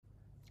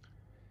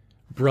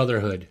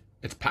Brotherhood.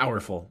 It's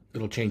powerful.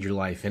 It'll change your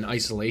life. And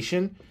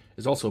isolation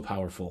is also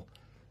powerful,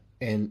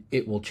 and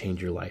it will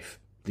change your life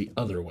the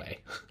other way.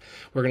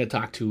 We're going to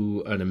talk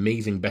to an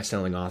amazing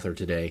best-selling author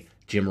today,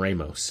 Jim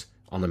Ramos,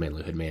 on the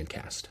Manlyhood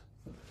Mancast.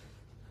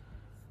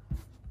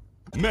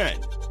 Men,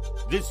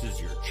 this is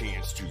your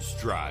chance to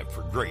strive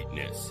for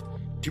greatness,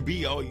 to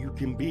be all you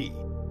can be,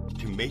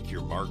 to make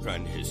your mark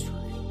on history.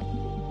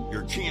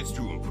 Your chance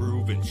to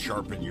improve and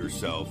sharpen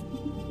yourself,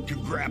 to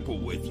grapple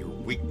with your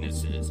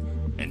weaknesses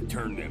and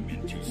turn them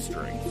into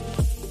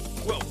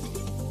strength.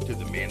 Welcome to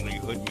the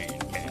Manlyhood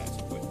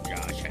Mancast with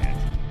Josh Hatcher.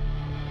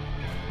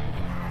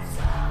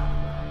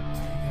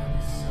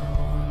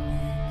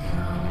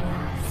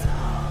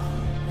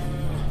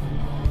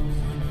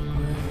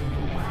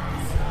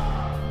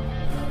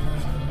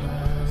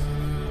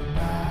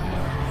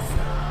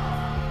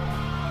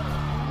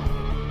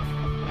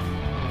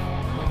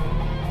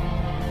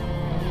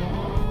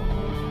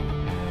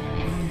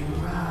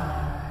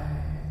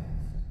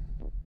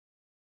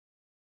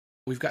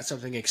 We've got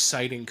something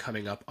exciting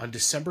coming up on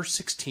December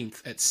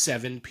 16th at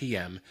 7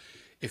 p.m.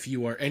 If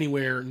you are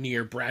anywhere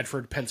near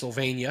Bradford,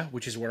 Pennsylvania,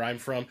 which is where I'm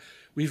from,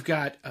 we've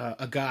got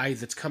a guy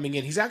that's coming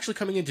in. He's actually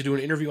coming in to do an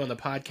interview on the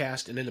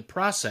podcast, and in the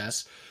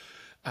process,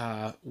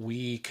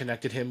 we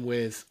connected him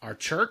with our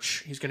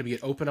church. He's going to be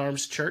at Open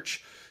Arms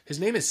Church. His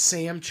name is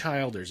Sam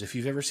Childers. If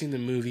you've ever seen the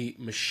movie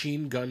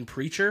Machine Gun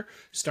Preacher,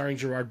 starring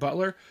Gerard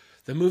Butler,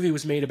 the movie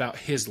was made about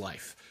his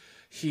life.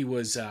 He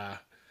was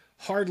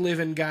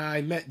hard-living guy,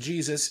 met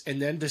Jesus,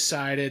 and then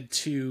decided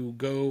to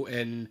go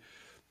and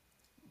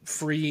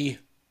free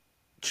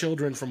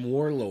children from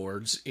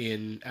warlords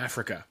in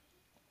Africa.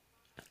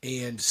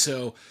 And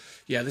so,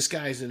 yeah, this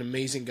guy is an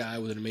amazing guy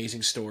with an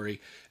amazing story.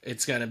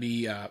 It's going to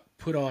be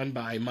put on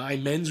by my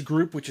men's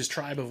group, which is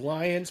Tribe of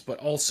Lions, but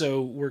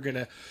also we're going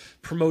to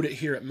promote it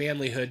here at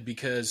Manlyhood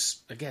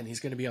because, again, he's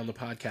going to be on the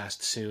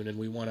podcast soon, and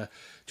we want to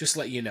just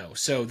let you know.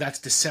 So that's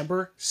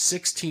December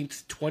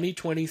 16th,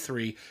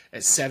 2023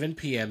 at 7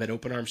 p.m. at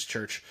Open Arms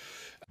Church.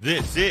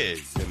 This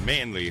is the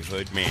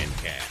Manlyhood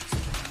Mancast.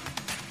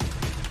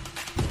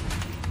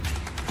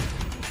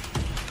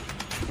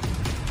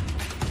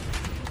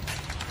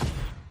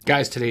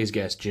 Guys, today's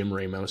guest, Jim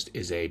Ramos,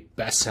 is a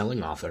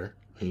best-selling author.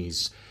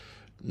 He's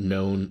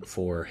known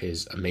for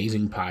his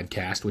amazing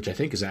podcast, which I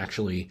think is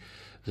actually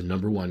the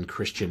 #1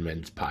 Christian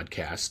men's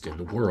podcast in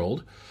the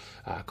world,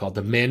 called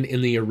the Men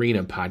in the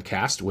Arena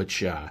podcast,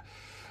 which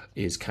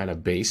is kind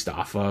of based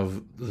off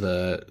of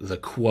the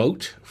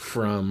quote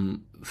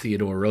from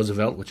Theodore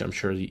Roosevelt, which I'm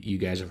sure you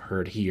guys have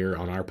heard here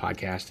on our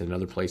podcast and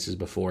other places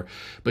before.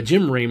 But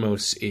Jim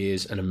Ramos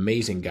is an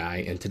amazing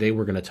guy, and today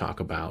we're going to talk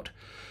about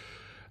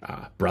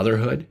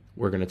brotherhood.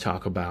 We're going to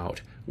talk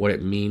about what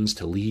it means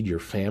to lead your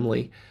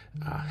family,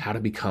 how to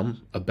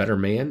become a better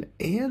man,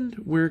 and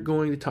we're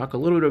going to talk a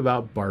little bit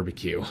about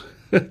barbecue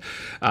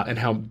and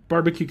how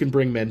barbecue can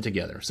bring men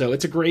together. So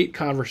it's a great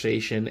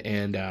conversation,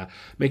 and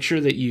make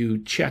sure that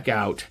you check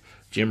out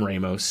Jim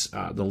Ramos.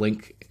 The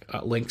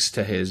links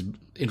to his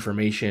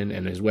information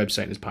and his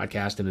website and his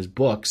podcast and his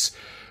books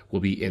will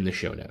be in the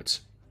show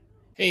notes.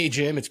 Hey,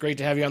 Jim, it's great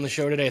to have you on the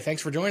show today.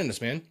 Thanks for joining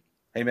us, man.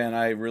 Hey, man,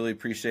 I really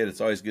appreciate it.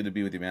 It's always good to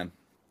be with you, man.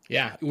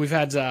 Yeah, we've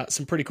had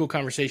some pretty cool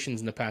conversations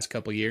in the past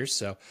couple of years,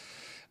 so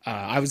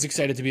I was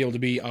excited to be able to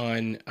be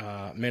on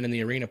Men in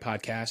the Arena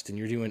podcast, and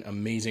you're doing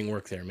amazing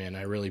work there, man.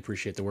 I really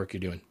appreciate the work you're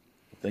doing.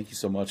 Thank you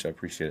so much. I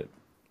appreciate it.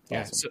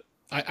 Yeah, awesome. So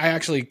I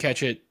actually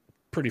catch it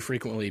pretty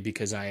frequently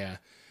because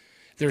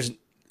there's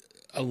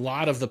a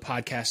lot of the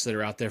podcasts that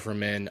are out there for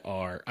men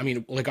are, I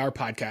mean, like our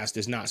podcast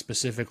is not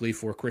specifically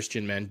for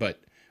Christian men, but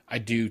I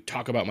do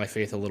talk about my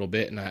faith a little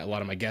bit, and a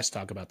lot of my guests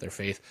talk about their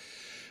faith.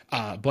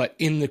 But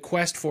in the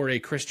quest for a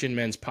Christian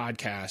men's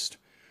podcast,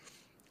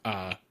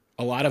 a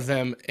lot of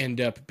them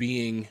end up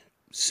being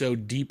so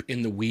deep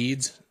in the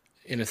weeds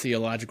in a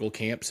theological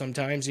camp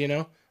sometimes, you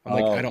know? I'm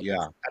like, I don't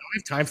have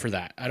time for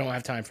that. I don't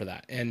have time for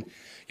that. And,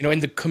 you know, in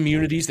the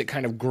communities that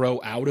kind of grow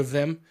out of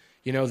them,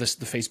 you know, the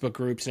Facebook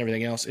groups and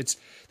everything else,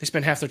 they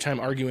spend half their time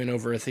arguing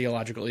over a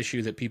theological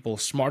issue that people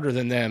smarter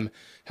than them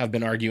have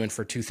been arguing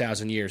for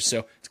 2,000 years.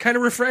 So it's kind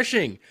of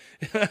refreshing.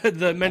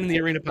 The Men in the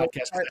Arena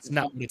podcast, that's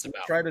not what it's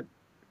about.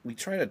 We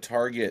try to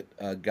target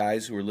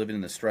guys who are living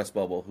in the stress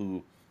bubble,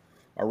 who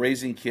are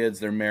raising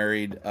kids, they're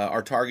married.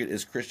 Our target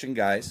is Christian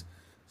guys.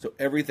 So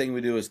everything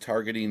we do is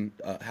targeting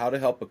how to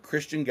help a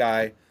Christian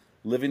guy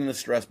living in the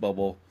stress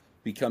bubble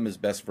become his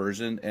best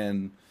version.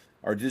 And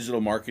our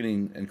digital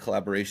marketing and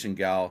collaboration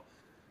gal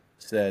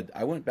said,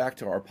 I went back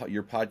to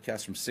your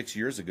podcast from 6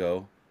 years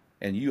ago,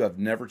 and you have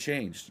never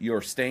changed. You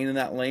are staying in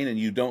that lane, and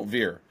you don't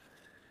veer.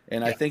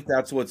 And I think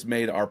that's what's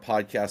made our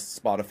podcast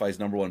Spotify's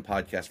 #1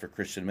 podcast for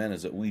Christian men,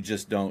 is that we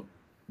just don't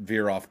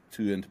veer off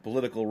into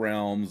political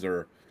realms,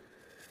 or,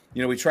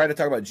 you know, we try to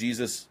talk about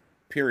Jesus,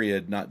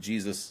 period, not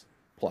Jesus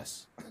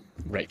plus.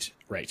 Right.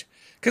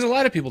 Because a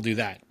lot of people do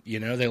that, you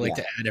know, they like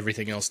to add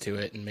everything else to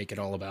it and make it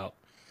all about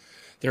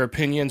their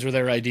opinions or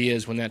their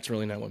ideas when that's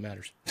really not what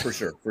matters. For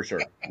sure.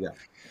 Yeah.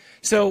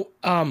 So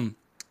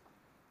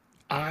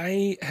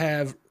I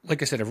have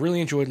like I said, I've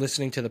really enjoyed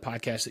listening to the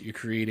podcast that you're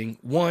creating.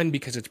 One,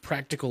 because it's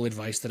practical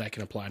advice that I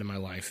can apply to my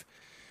life.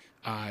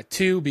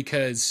 Two,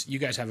 because you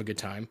guys have a good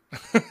time.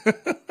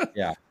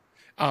 Yeah.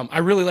 I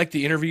really like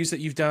the interviews that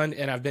you've done,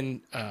 and I've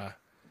been,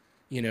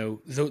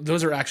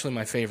 those are actually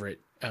my favorite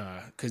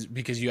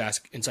because you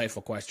ask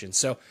insightful questions.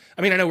 So,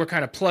 I mean, I know we're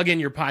kind of plugging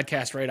your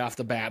podcast right off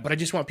the bat, but I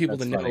just want people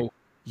That's to funny. know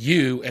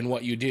you and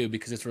what you do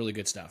because it's really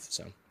good stuff.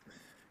 So,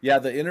 Yeah,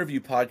 the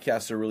interview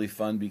podcasts are really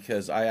fun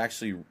because I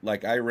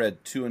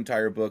read 2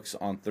 entire books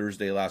on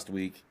Thursday last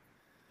week,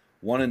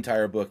 1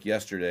 entire book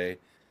yesterday.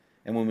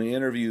 And when we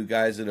interview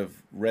guys that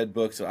have read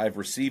books, I've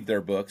received their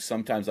books.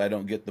 Sometimes I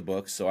don't get the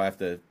books, so I have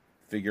to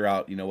figure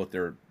out, what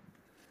their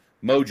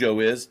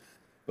mojo is.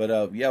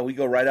 But yeah, we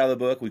go right out of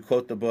the book. We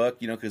quote the book,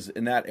 because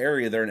in that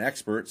area they're an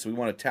expert. So we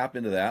want to tap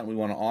into that. And we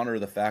want to honor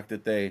the fact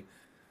that they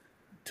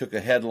took a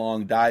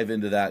headlong dive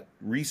into that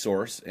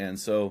resource. And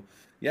so,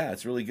 yeah,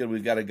 it's really good.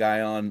 We've got a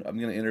guy on. I'm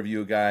going to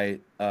interview a guy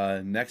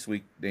next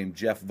week named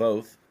Jeff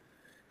Voth.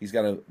 He's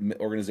got an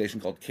organization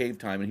called Cave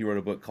Time, and he wrote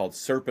a book called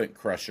Serpent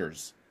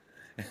Crushers.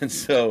 And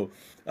so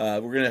we're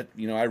going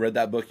to, I read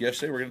that book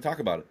yesterday. We're going to talk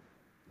about it.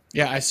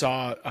 yeah,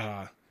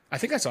 I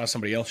think I saw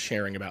somebody else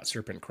sharing about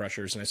Serpent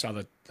Crushers, and I saw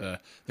the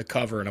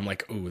cover, and I'm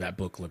like, oh, that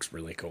book looks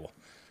really cool.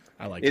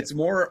 I like it. It's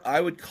more,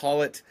 I would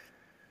call it,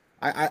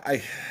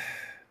 I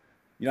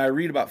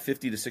read about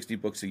 50 to 60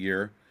 books a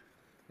year.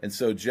 And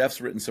so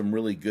Jeff's written some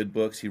really good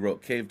books. He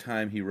wrote Cave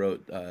Time. He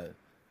wrote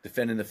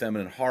Defending the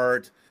Feminine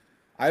Heart.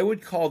 I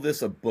would call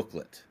this a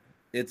booklet.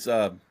 It's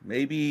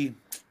maybe,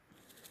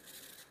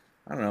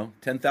 I don't know,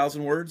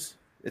 10,000 words.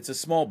 It's a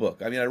small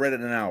book. I mean, I read it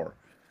in an hour.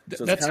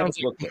 So That sounds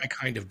like my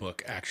kind of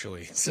book,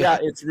 actually. So. Yeah,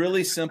 it's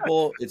really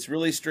simple. It's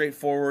really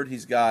straightforward.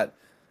 He's got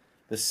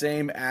the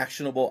same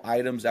actionable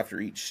items after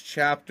each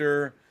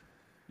chapter.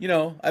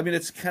 I mean,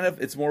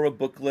 it's more of a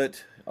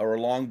booklet or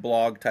a long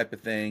blog type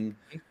of thing,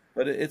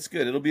 but it's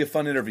good. It'll be a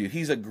fun interview.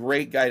 He's a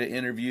great guy to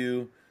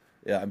interview.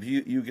 Yeah, if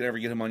you can ever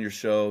get him on your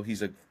show,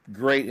 he's a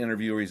great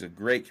interviewer. He's a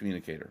great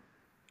communicator.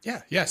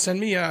 Yeah. Send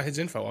me his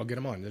info. I'll get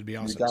him on. That'd be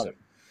awesome. You got it.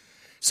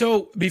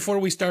 So before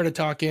we started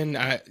talking,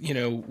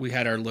 we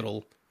had our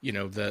little,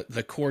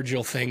 the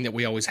cordial thing that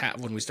we always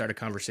have when we start a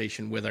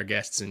conversation with our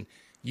guests, and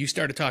you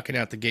started talking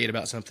out the gate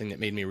about something that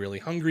made me really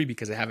hungry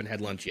because I haven't had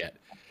lunch yet.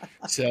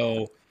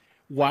 So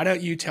why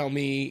don't you tell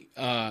me?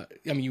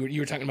 You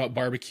were talking about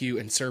barbecue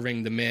and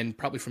serving the men,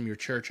 probably from your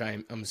church,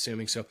 I'm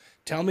assuming. So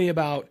tell me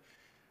about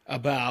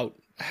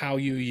how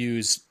you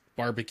use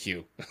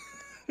barbecue.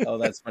 Oh,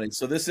 that's funny.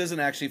 So this isn't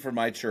actually for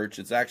my church.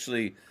 It's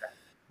actually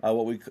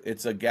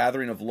it's a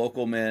gathering of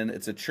local men.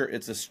 It's a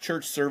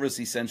church service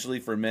essentially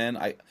for men.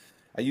 I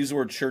use the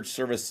word church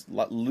service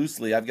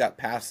loosely. I've got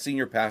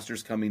senior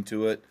pastors coming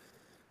to it.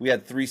 We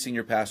had 3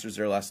 senior pastors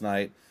there last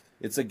night.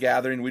 It's a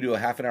gathering. We do a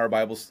half an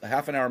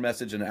hour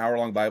message, and an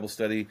hour-long Bible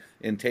study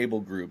in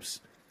table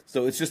groups.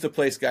 So it's just a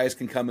place guys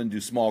can come and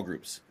do small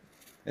groups.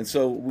 And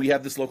so we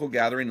have this local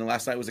gathering, and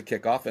last night was a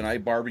kickoff, and I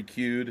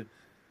barbecued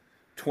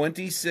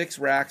 26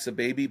 racks of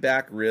baby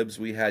back ribs.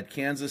 We had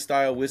Kansas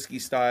style, whiskey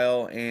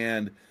style,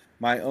 and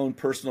my own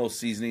personal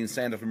seasoning,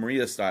 Santa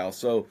Maria style.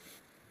 So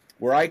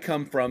where I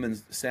come from in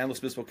San Luis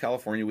Obispo,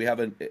 California, we have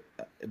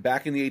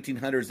back in the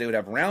 1800s, they would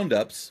have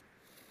roundups.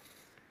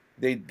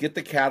 They'd get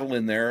the cattle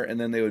in there, and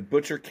then they would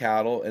butcher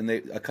cattle, and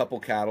a couple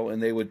cattle,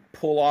 and they would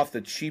pull off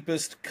the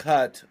cheapest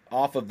cut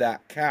off of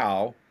that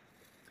cow,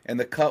 and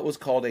the cut was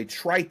called a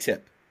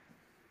tri-tip.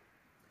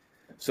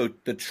 So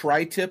the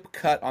tri-tip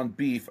cut on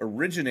beef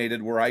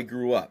originated where I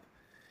grew up.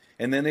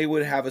 And then they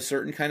would have a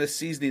certain kind of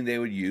seasoning they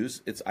would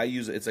use. It's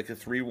like a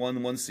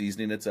 3-1-1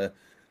 seasoning. It's a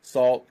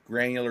salt,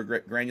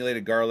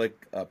 granulated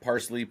garlic,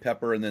 parsley,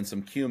 pepper, and then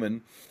some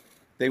cumin.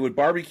 They would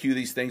barbecue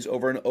these things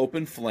over an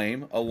open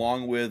flame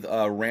along with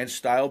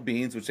ranch-style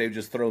beans, which they would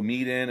just throw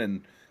meat in,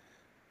 and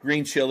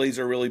green chilies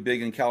are really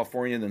big in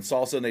California, and then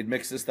salsa, and they'd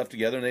mix this stuff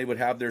together, and they would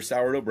have their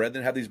sourdough bread, and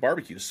then have these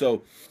barbecues.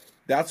 So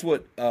that's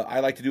what I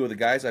like to do with the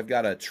guys. I've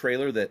got a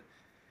trailer that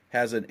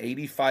has an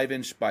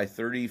 85-inch by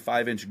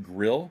 35-inch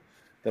grill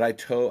that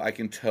I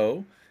can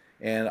tow,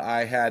 and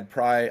I had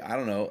probably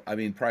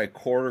a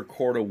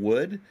quarter of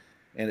wood,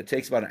 and it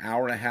takes about an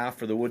hour and a half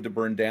for the wood to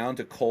burn down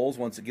to coals.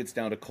 Once it gets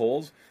down to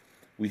coals,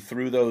 we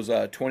threw those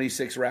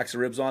 26 racks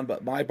of ribs on,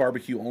 but my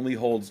barbecue only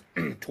holds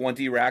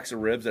 20 racks of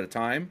ribs at a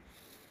time.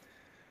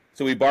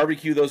 So we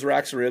barbecue those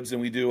racks of ribs,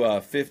 and we do a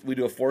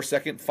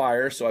 4-second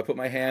fire. So I put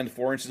my hand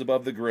 4 inches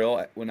above the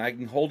grill. When I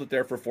can hold it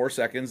there for 4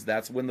 seconds,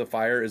 that's when the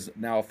fire is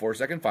now a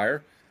 4-second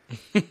fire.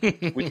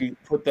 We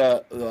put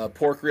the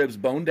pork ribs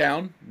bone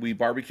down. We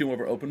barbecue them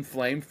over open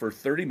flame for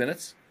 30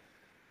 minutes.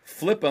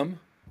 Flip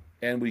them,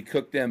 and we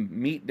cook them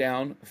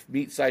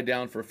meat side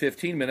down for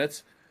 15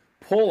 minutes.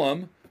 Pull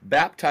them,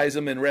 baptize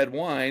them in red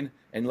wine,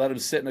 and let them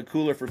sit in a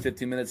cooler for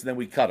 15 minutes. And then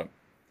we cut them.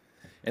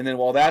 And then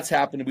while that's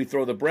happening, we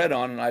throw the bread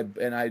on,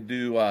 and I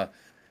do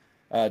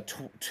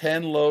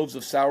 10 loaves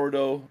of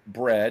sourdough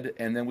bread,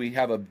 and then we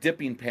have a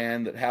dipping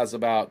pan that has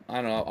about, I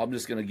don't know, I'm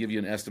just going to give you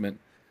an estimate,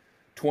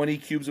 20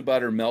 cubes of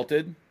butter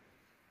melted,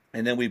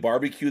 and then we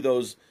barbecue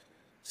those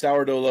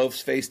sourdough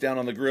loaves face down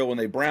on the grill. When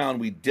they brown,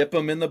 we dip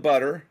them in the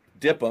butter,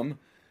 and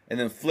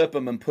then flip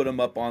them and put them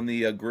up on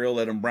the grill,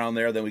 let them brown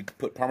there. Then we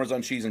put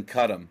Parmesan cheese and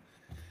cut them.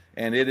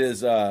 And it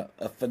is a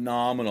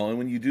phenomenal. And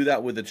when you do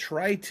that with a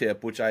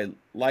tri-tip, which I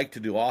like to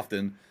do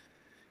often,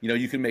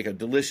 you can make a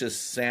delicious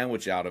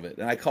sandwich out of it.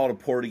 And I call it a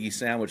Portuguese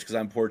sandwich because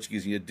I'm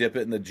Portuguese. You dip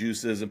it in the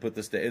juices and put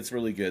the it's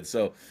really good.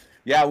 So,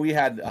 yeah, we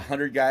had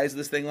 100 guys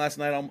this thing last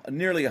night,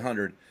 nearly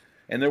 100.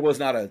 And there was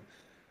not a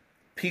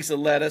piece of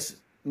lettuce,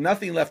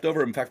 nothing left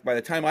over. In fact, by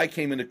the time I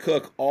came in to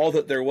cook, all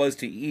that there was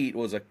to eat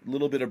was a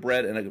little bit of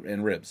bread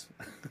and ribs.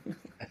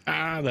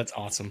 That's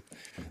awesome.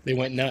 They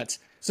went nuts.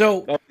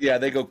 So, oh, yeah,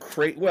 they go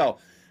crazy. Well,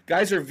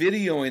 guys are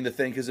videoing the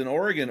thing because in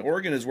Oregon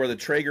is where the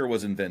Traeger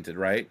was invented,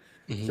 right?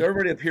 Mm-hmm. So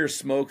everybody up here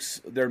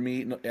smokes their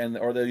meat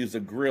or they use a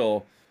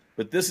grill,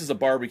 but this is a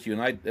barbecue.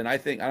 And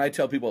I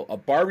tell people a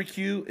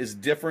barbecue is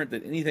different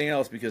than anything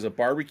else because a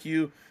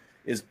barbecue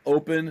is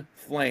open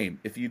flame.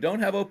 If you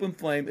don't have open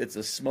flame, it's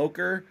a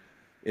smoker,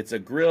 it's a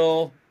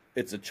grill,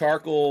 it's a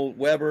charcoal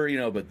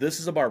Weber, but this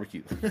is a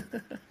barbecue.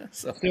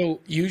 So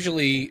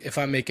usually if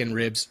I'm making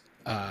ribs,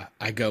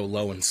 I go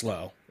low and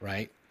slow,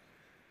 right?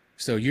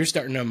 So you're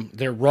starting them,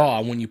 they're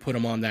raw when you put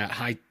them on that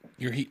high,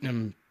 you're heating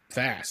them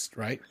fast,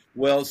 right?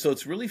 Well, so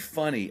it's really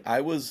funny.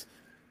 I was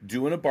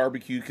doing a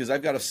barbecue because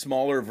I've got a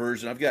smaller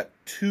version. I've got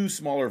 2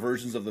 smaller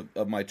versions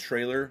of my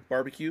trailer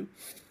barbecue.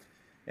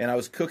 And I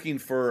was cooking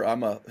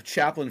I'm a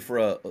chaplain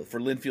for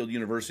Linfield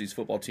University's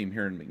football team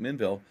here in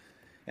McMinnville.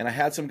 And I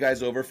had some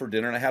guys over for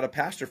dinner, and I had a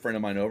pastor friend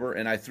of mine over,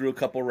 and I threw a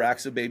couple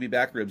racks of baby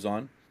back ribs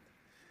on.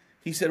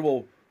 He said,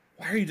 well,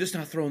 why are you just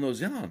not throwing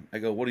those on? I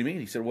go, what do you mean?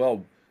 He said,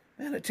 well,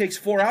 man, it takes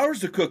 4 hours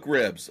to cook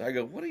ribs. I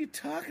go, what are you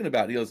talking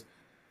about? He goes,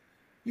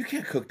 you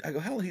can't cook. I go,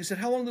 hell. He said,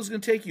 how long is this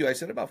going to take you? I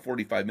said, about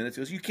 45 minutes.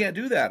 He goes, you can't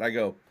do that. I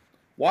go,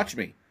 watch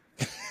me.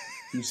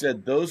 He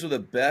said, those are the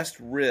best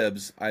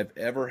ribs I've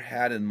ever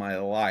had in my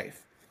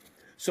life.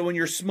 So when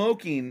you're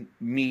smoking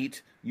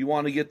meat, you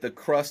want to get the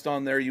crust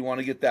on there. You want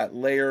to get that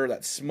layer,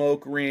 that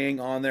smoke ring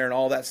on there and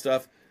all that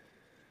stuff.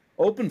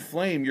 Open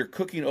flame, you're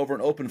cooking over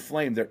an open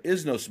flame. There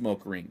is no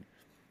smoke ring.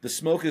 The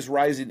smoke is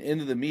rising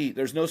into the meat.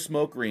 There's no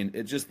smoke ring.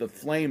 It's just the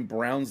flame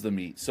browns the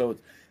meat. So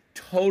it's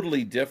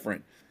totally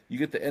different. You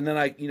get and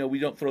then we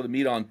don't throw the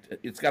meat on.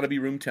 It's got to be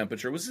room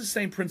temperature. It was the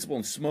same principle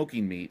in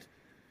smoking meat.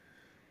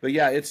 But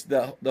yeah, it's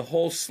the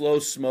whole slow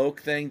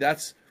smoke thing.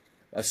 That's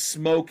a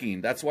smoking.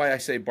 That's why I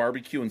say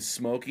barbecue and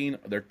smoking,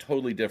 they're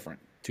totally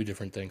different. 2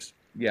 different things.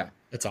 Yeah.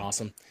 That's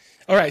awesome.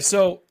 All right.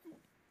 So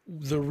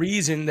the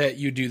reason that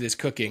you do this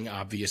cooking,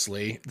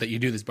 obviously, that you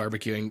do this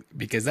barbecuing,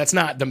 because that's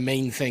not the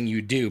main thing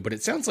you do, but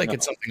it sounds like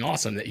it's something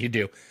awesome that you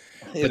do.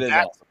 It is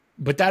awesome.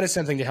 But that is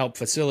something to help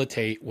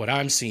facilitate what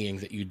I'm seeing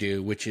that you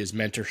do, which is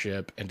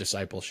mentorship and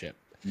discipleship.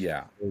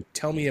 Yeah. So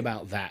tell me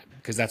about that,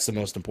 because that's the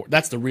most important.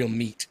 That's the real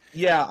meat.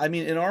 Yeah. I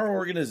mean, in our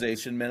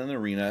organization, Men in the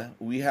Arena,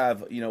 we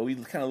have, we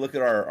kind of look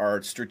at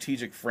our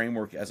strategic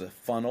framework as a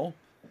funnel.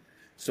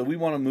 So we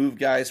want to move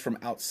guys from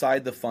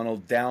outside the funnel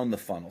down the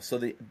funnel. So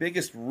the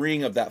biggest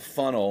ring of that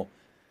funnel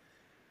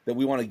that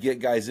we want to get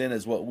guys in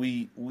is what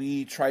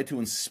we try to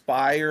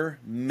inspire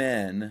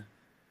men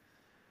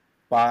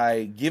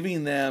by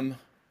giving them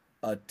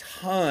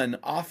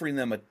offering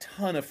them a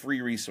ton of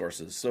free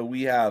resources. So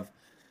we have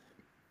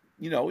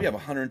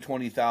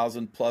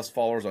 120,000 plus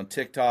followers on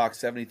TikTok,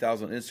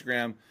 70,000 on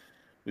Instagram.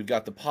 We've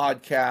got the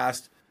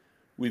podcast.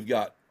 We've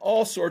got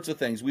all sorts of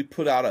things. We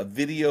put out a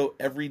video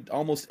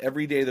almost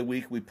every day of the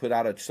week. We put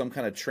out some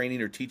kind of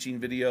training or teaching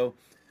video,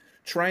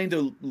 trying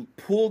to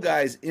pull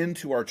guys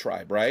into our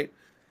tribe, right?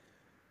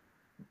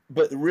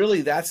 But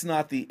really, that's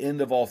not the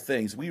end of all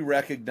things. We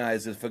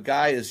recognize that if a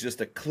guy is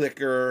just a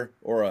clicker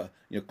or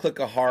click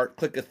a heart,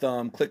 click a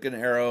thumb, click an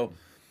arrow,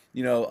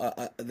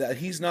 that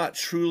he's not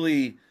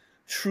truly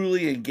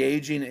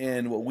engaging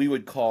in what we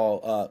would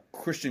call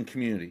Christian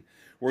community,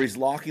 where he's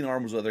locking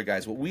arms with other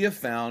guys. What we have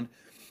found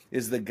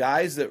is the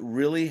guys that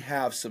really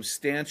have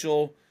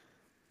substantial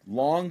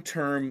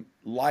long-term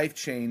life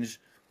change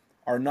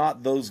are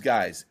not those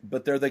guys,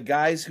 but they're the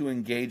guys who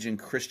engage in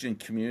Christian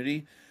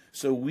community.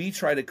 So we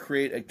try to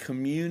create a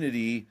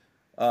community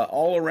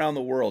all around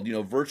the world,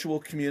 virtual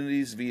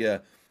communities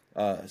via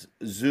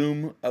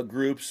Zoom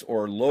groups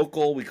or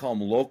local. We call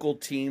them local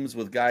teams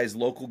with guys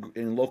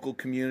in local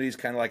communities,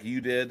 kind of like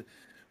you did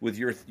with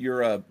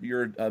your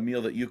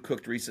meal that you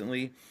cooked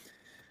recently.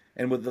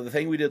 And with the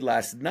thing we did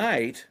last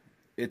night,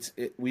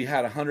 we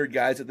had 100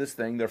 guys at this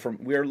thing. I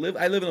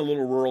live in a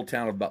little rural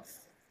town of about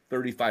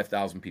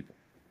 35,000 people.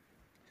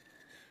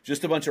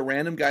 Just a bunch of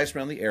random guys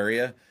around the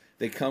area.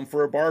 They come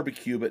for a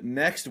barbecue, but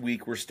next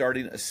week we're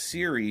starting a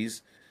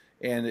series,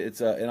 and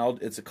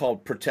it's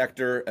called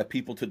Protector, a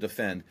People to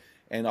Defend.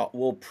 And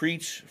we'll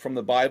preach from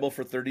the Bible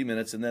for 30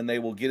 minutes, and then they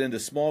will get into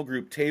small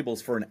group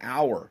tables for an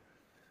hour.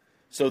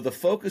 So the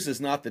focus is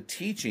not the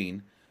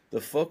teaching.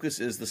 The focus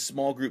is the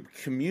small group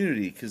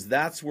community, because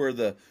that's where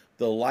the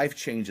life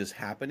change is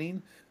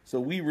happening. So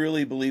we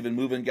really believe in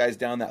moving guys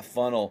down that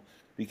funnel,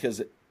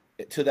 because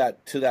to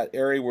that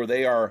area where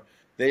they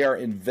are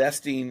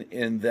investing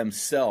in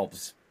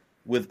themselves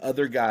with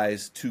other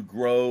guys to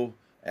grow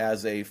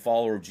as a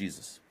follower of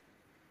Jesus.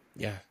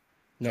 Yeah.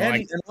 No,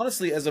 And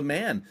honestly, as a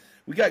man,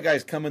 we got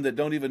guys coming that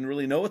don't even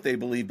really know what they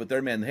believe, but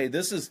they're men. Hey,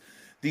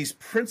 these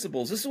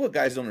principles. This is what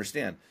guys don't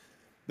understand.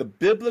 The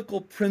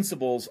biblical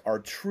principles are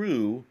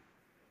true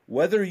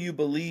whether you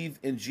believe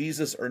in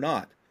Jesus or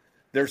not.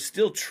 They're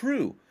still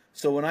true.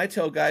 So when I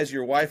tell guys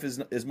your wife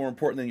is more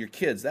important than your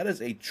kids, that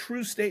is a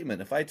true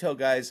statement. If I tell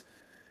guys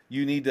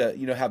you need to,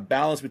 have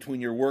balance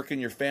between your work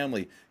and your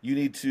family, you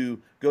need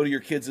to go to your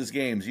kids'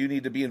 games, you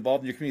need to be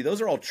involved in your community,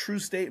 those are all true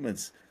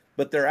statements,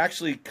 but they're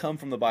actually come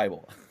from the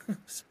Bible.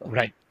 So,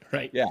 right.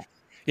 yeah.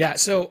 Yeah,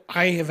 so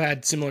I have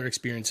had similar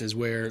experiences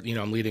where,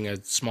 I'm leading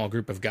a small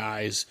group of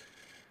guys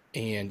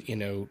and,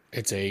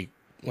 it's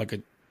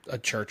like a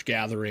church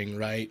gathering,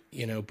 right?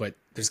 But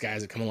there's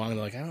guys that come along and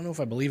they're like, I don't know if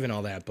I believe in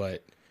all that,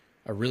 but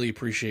I really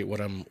appreciate what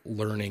I'm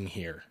learning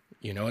here.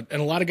 And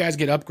a lot of guys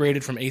get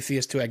upgraded from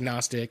atheist to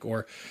agnostic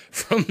or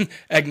from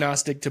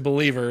agnostic to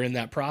believer in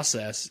that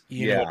process.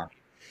 You know?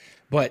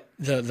 But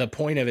the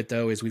point of it,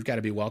 though, is we've got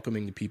to be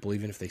welcoming to people,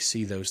 even if they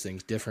see those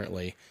things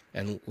differently.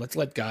 And let's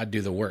let God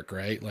do the work,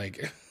 right?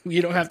 Like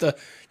you don't have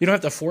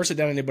to force it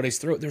down anybody's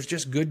throat. There's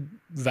just good,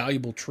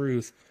 valuable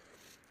truth.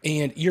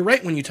 And you're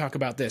right when you talk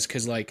about this,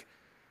 because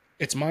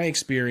it's my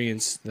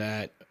experience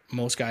that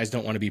most guys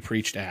don't want to be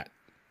preached at.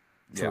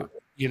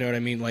 You know what I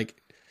mean? Like,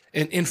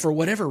 and for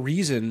whatever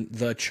reason,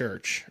 the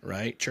church,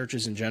 right?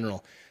 Churches in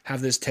general have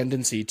this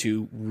tendency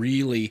to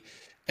really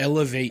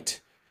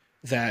elevate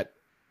that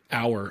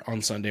hour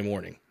on Sunday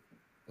morning,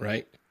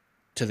 right?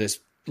 To this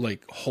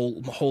like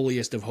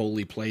holiest of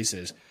holy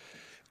places.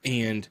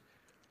 And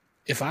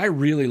if I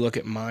really look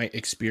at my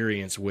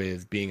experience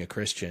with being a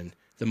Christian,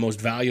 the most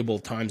valuable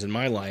times in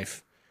my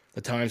life,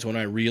 the times when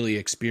I really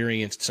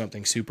experienced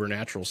something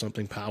supernatural,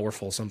 something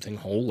powerful, something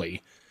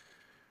holy,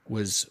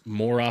 was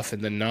more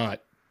often than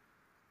not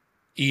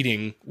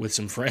eating with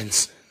some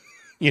friends,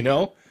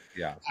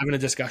 having a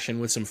discussion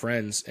with some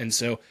friends. And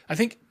so I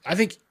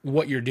think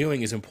what you're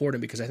doing is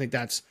important, because I think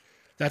that's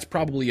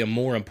probably a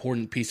more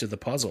important piece of the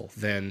puzzle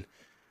than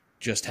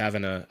just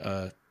having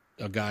a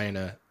guy in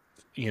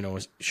a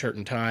shirt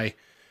and tie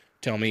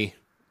tell me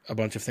a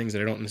bunch of things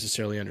that I don't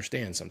necessarily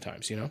understand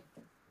sometimes,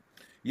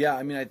 Yeah,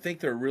 I mean, I think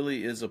there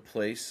really is a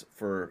place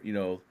for,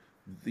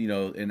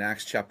 in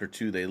Acts chapter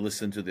 2, they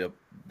listened to the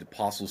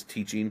apostles'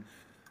 teaching.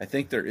 I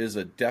think there is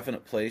a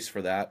definite place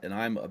for that, and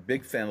I'm a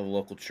big fan of the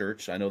local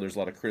church. I know there's a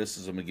lot of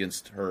criticism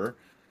against her,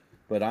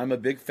 but I'm a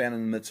big fan in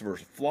the midst of her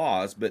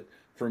flaws. But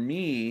for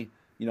me,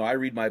 I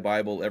read my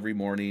Bible every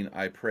morning.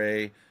 I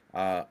pray.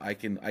 I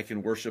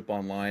can worship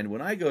online.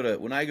 When I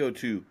go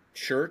to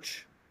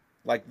church,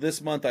 like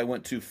this month, I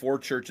went to 4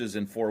 churches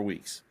in 4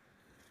 weeks.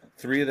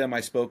 3 of them I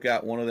spoke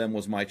at. 1 of them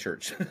was my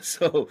church.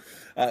 So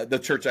the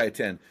church I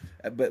attend.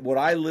 But what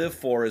I live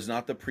for is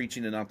not the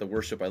preaching and not the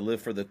worship. I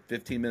live for the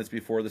 15 minutes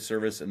before the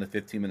service and the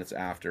 15 minutes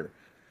after.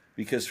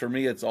 Because for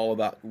me, it's all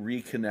about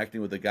reconnecting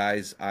with the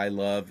guys I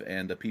love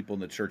and the people in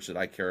the church that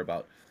I care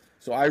about.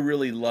 So I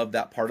really love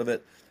that part of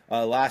it.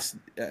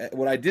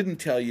 What I didn't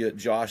tell you,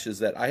 Josh, is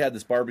that I had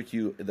this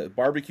barbecue. The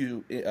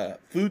barbecue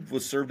food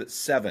was served at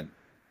 7.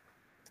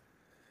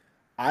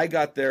 I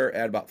got there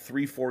at about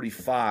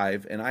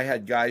 3:45, and I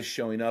had guys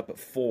showing up at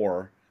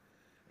 4.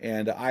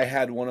 And I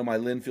had one of my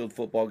Linfield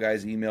football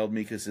guys emailed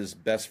me because his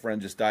best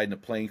friend just died in a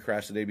plane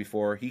crash the day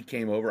before. He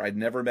came over. I'd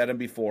never met him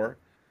before.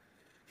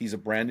 He's a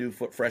brand new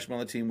freshman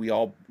on the team. We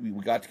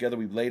got together.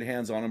 We laid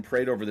hands on him,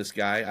 prayed over this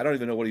guy. I don't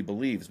even know what he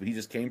believes, but he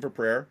just came for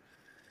prayer.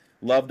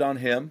 Loved on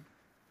him.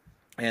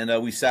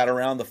 And we sat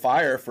around the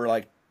fire for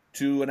like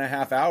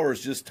 2.5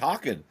 hours just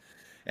talking.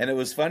 And it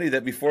was funny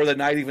that before the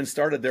night even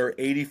started, there were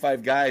 80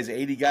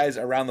 guys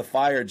around the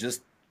fire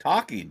just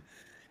talking.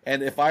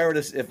 And if I were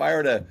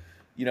to,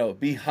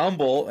 be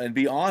humble and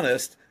be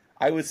honest,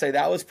 I would say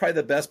that was probably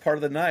the best part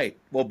of the night.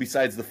 Well,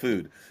 besides the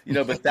food,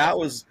 but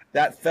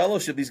that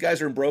fellowship. These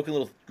guys are in broken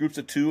little groups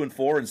of 2 and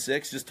 4 and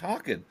 6, just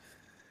talking.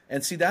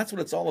 And see, that's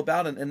what it's all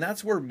about. And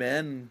that's where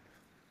men,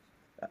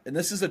 and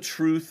this is a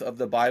truth of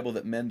the Bible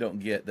that men don't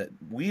get, that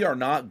we are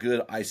not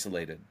good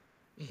isolated.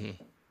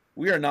 Mm-hmm.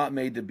 We are not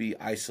made to be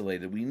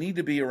isolated. We need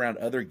to be around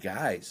other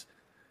guys.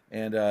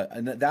 And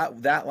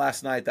that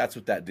last night, that's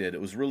what that did. It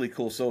was really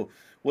cool. So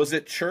was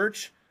it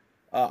church?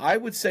 I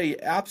would say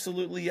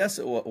absolutely yes,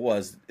 it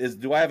was.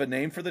 Do I have a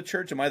name for the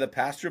church? Am I the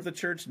pastor of the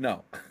church?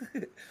 No.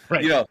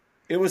 Right.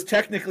 It was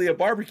technically a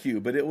barbecue,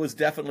 but it was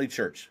definitely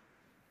church.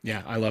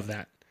 Yeah, I love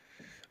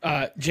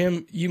that.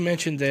 Jim, you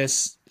mentioned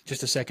this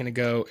just a second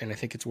ago, and I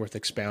think it's worth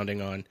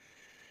expounding on,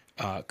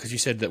 because you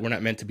said that we're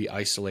not meant to be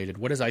isolated.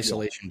 What does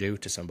isolation do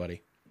to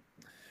somebody?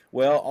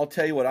 Well, I'll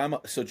tell you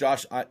what. So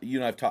Josh,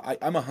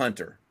 I'm a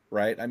hunter,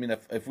 right? I mean,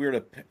 if we were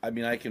to,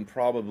 I can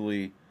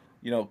probably,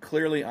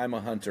 clearly I'm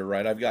a hunter,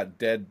 right? I've got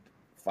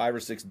 5 or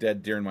 6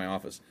 dead deer in my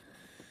office,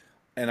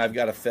 and I've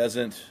got a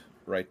pheasant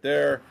right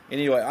there.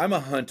 Anyway, I'm a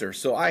hunter,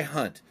 so I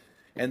hunt.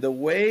 And the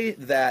way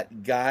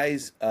that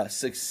guys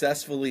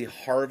successfully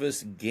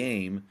harvest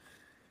game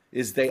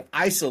is they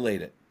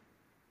isolate it.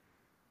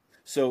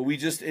 So we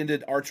just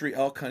ended archery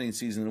elk hunting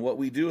season, and what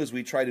we do is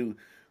we try to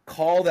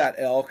call that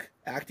elk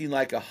acting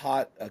like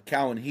a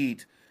cow in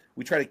heat.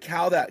 We try to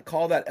call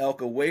that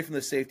elk away from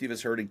the safety of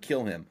his herd and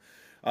kill him.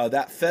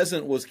 That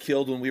pheasant was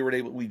killed when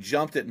we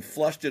jumped it and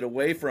flushed it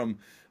away from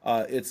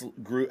its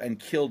group and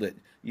killed it.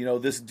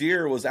 This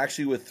deer was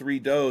actually with 3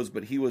 does,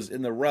 but he was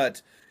in the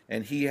rut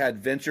and he had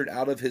ventured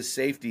out of his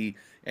safety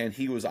and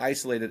he was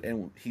isolated,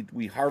 and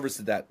we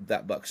harvested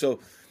that buck. So,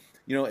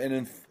 and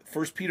in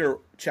 1 Peter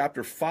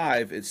chapter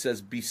 5, it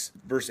says,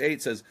 verse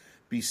 8 says,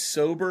 "Be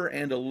sober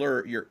and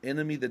alert. Your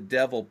enemy, the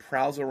devil,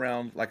 prowls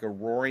around like a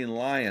roaring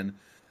lion,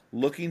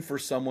 looking for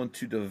someone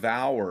to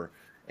devour."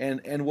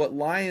 And what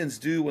lions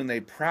do when they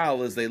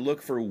prowl is they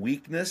look for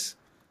weakness,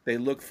 they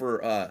look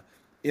for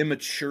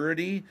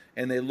immaturity,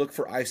 and they look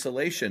for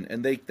isolation.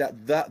 And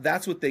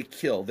that's what they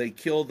kill. They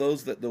kill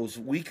those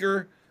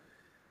weaker.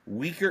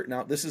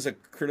 Now this is a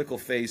critical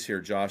phase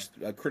here, Josh.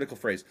 A critical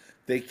phrase.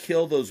 They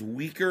kill those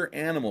weaker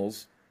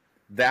animals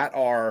that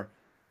are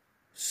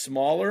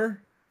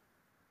smaller,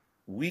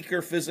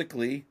 weaker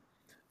physically,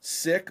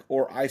 sick,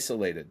 or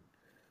isolated.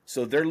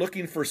 So they're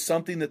looking for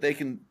something that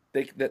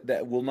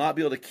that will not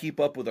be able to keep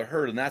up with a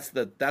herd, and that's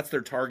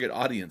their target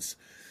audience.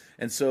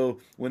 And so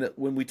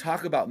when we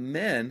talk about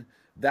men,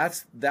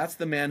 that's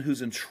the man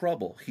who's in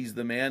trouble. He's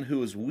the man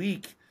who is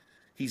weak.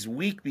 He's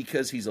weak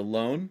because he's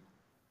alone.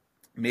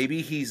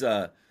 Maybe he's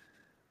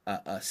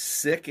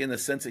sick in the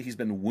sense that he's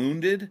been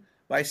wounded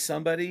by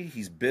somebody.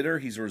 He's bitter.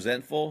 He's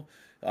resentful.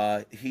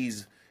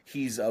 He's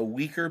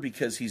weaker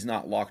because he's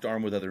not locked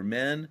arm with other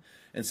men.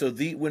 And so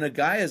when a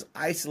guy is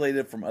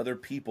isolated from other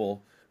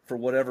people for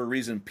whatever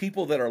reason,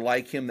 people that are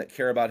like him, that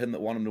care about him,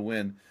 that want him to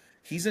win,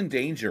 he's in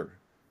danger.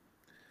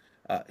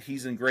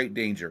 He's in great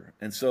danger.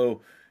 And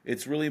so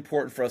it's really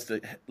important for us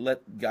to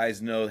let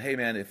guys know, hey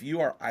man, if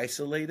you are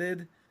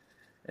isolated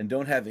and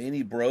don't have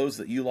any bros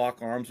that you lock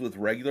arms with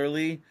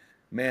regularly,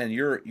 man,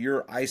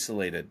 you're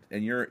isolated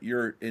and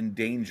you're in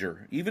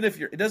danger. Even if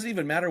it doesn't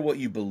even matter what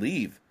you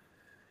believe.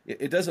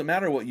 It doesn't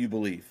matter what you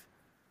believe.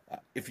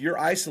 If you're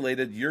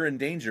isolated, you're in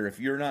danger. If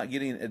you're not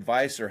getting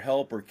advice or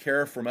help or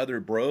care from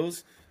other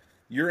bros,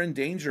 you're in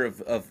danger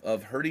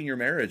of hurting your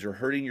marriage or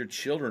hurting your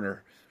children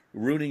or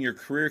ruining your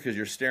career because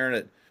you're staring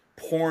at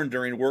porn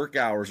during work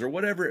hours or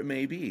whatever it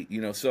may be.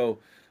 So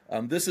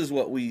this is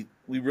what we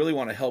really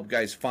want to help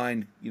guys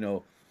find,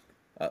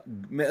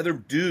 other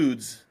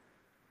dudes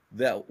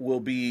that will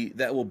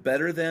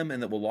better them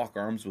and that will lock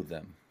arms with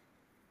them.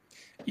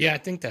 Yeah, I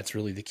think that's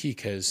really the key,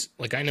 because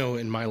I know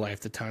in my life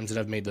the times that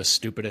I've made the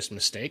stupidest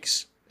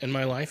mistakes in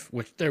my life,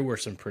 which there were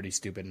some pretty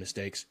stupid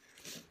mistakes,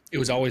 it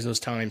was always those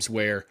times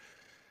where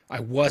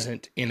I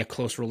wasn't in a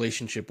close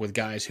relationship with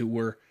guys who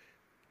were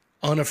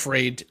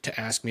unafraid to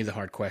ask me the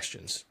hard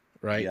questions,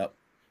 right? Yep.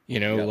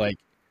 Yep.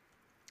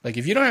 Like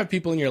if you don't have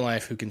people in your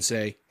life who can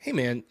say, hey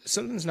man,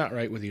 something's not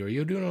right with you. Are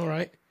you doing all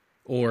right?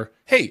 Or,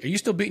 hey, are you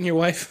still beating your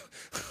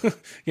wife?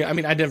 Yeah, I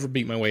mean, I never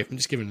beat my wife. I'm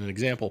just giving an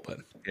example, but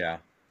yeah.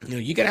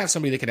 You got to have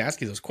somebody that can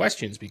ask you those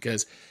questions,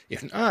 because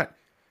if not,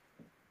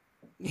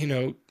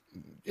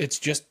 it's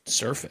just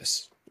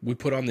surface. We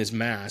put on this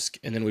mask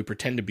and then we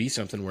pretend to be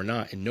something we're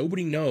not, and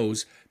nobody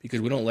knows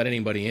because we don't let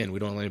anybody in. We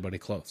don't let anybody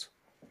close.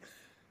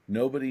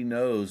 Nobody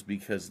knows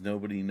because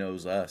nobody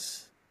knows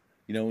us.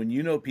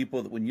 When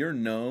people, when you're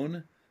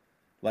known,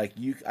 I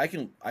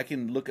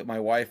can look at my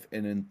wife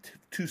and in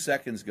 2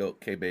 seconds go,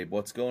 okay, babe,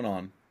 what's going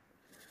on?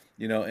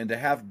 And to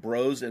have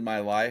bros in my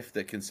life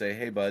that can say,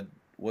 hey, bud,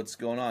 what's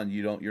going on?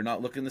 You're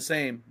not looking the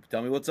same.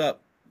 Tell me what's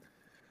up.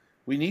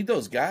 We need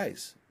those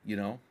guys,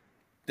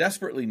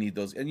 desperately need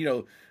those.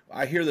 And,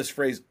 I hear this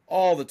phrase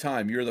all the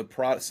time. You're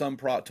the sum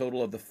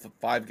total of the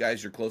 5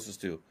 guys you're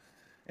closest to.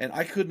 And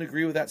I couldn't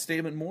agree with that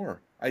statement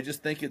more. I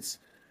just think it's,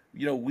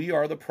 we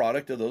are the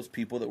product of those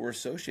people that we're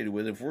associated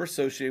with. If we're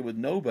associated with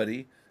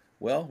nobody,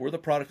 well, we're the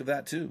product of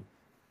that too.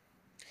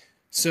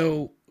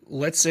 So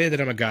let's say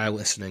that I'm a guy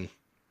listening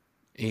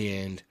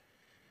and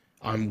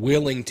I'm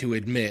willing to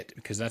admit,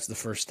 because that's the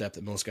first step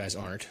that most guys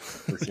aren't,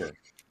 For sure.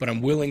 but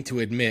I'm willing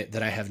to admit that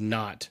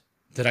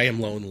that I am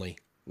lonely,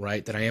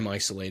 right? That I am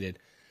isolated.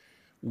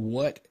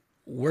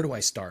 Where do I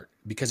start?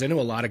 Because I know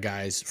a lot of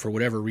guys, for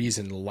whatever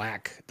reason,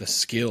 lack the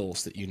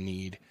skills that you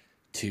need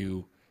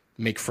to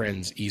make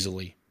friends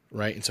easily,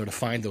 right? And so to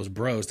find those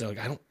bros, they're like,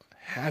 I don't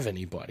have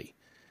anybody.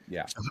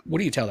 Yeah. So what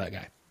do you tell that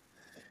guy?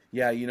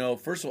 Yeah,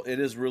 first of all, it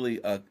is really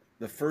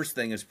the first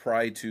thing is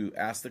probably to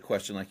ask the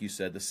question, like you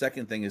said. The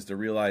second thing is to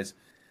realize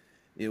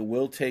it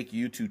will take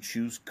you to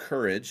choose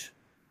courage,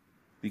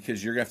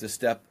 because you're going to have to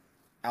step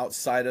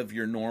outside of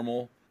your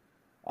normal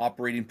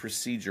operating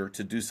procedure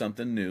to do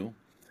something new.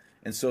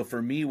 And so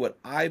for me, what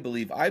I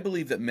believe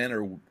that men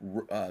are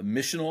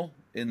missional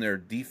in their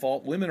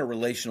default. Women are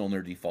relational in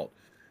their default.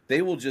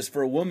 They will just,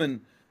 for a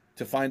woman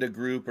to find a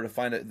group or to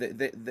find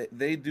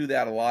they do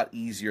that a lot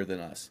easier than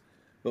us.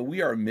 But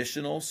we are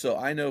missional. So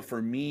I know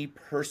for me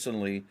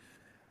personally,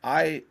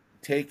 I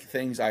take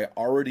things I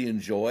already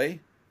enjoy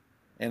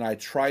and I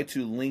try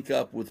to link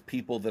up with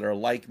people that are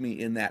like me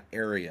in that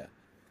area.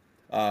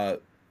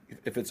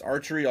 If it's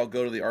archery, I'll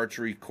go to the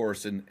archery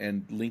course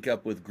and link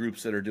up with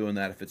groups that are doing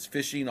that. If it's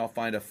fishing, I'll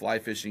find a fly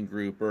fishing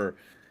group. Or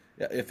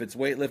If it's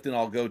weightlifting,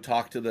 I'll go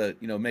talk to the,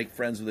 make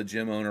friends with the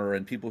gym owner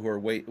and people who are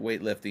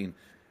weightlifting.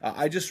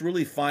 I just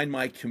really find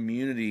my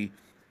community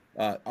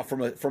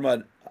from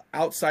an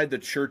outside the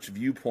church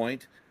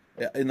viewpoint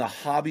in the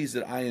hobbies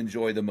that I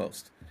enjoy the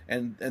most.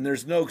 And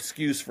there's no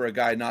excuse for a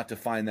guy not to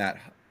find that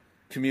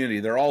community.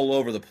 They're all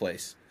over the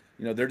place.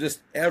 They're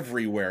just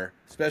everywhere.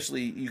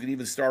 Especially, you can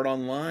even start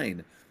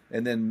online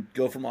and then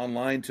go from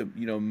online to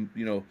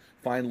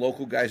find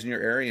local guys in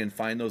your area and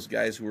find those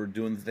guys who are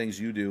doing the things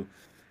you do.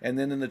 And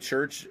then in the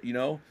church,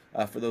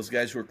 for those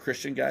guys who are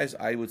Christian guys,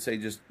 I would say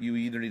just you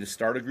either need to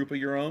start a group of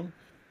your own,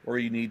 or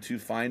you need to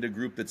find a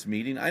group that's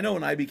meeting. I know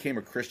when I became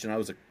a Christian, I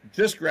was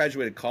just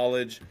graduated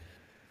college.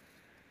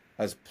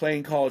 I was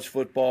playing college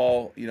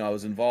football. I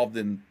was involved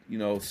in,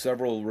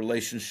 several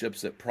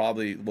relationships that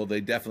they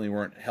definitely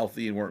weren't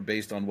healthy and weren't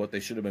based on what they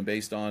should have been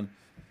based on.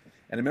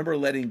 And I remember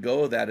letting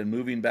go of that and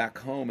moving back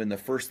home. And the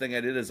first thing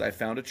I did is I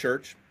found a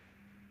church.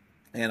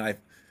 And I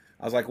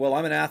was like, well,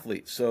 I'm an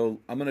athlete, so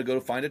I'm going to go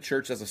find a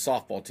church as a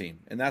softball team.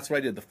 And that's what I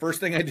did. The first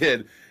thing I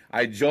did,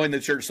 I joined the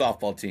church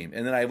softball team.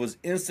 And then I was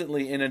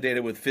instantly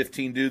inundated with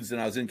 15 dudes,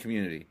 and I was in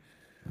community.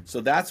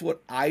 So that's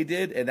what I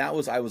did. And I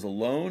was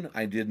alone.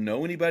 I didn't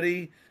know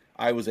anybody.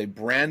 I was a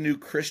brand new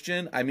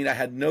Christian. I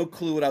had no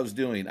clue what I was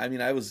doing.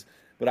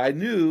 But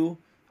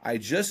I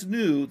just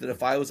knew that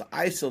if I was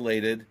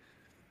isolated,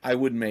 I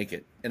wouldn't make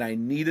it. And I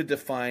needed to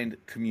find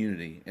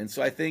community. And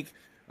so I think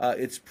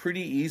it's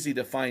pretty easy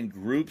to find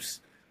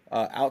groups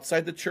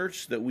outside the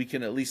church that we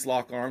can at least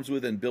lock arms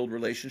with and build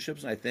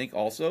relationships. And I think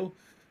also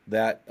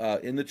that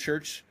in the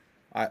church,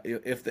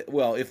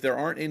 if there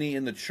aren't any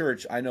in the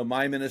church, I know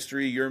my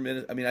ministry, your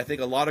ministry. I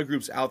think a lot of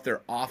groups out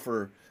there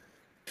offer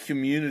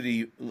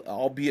community,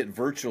 albeit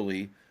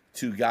virtually,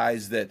 to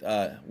guys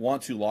that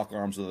want to lock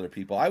arms with other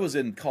people. I was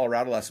in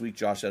Colorado last week,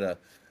 Josh, at a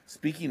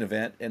speaking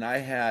event, and I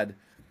had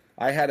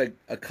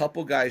a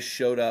couple guys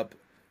showed up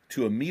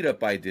to a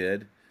meetup I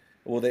did.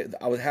 Well,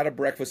 I had a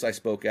breakfast I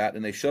spoke at,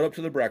 and they showed up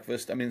to the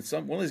breakfast. One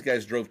of these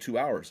guys drove 2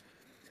 hours.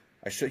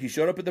 He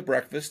showed up at the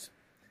breakfast,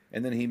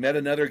 and then he met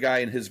another guy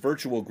in his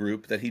virtual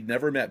group that he'd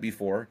never met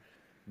before.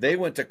 They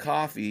went to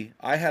coffee.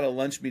 I had a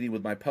lunch meeting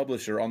with my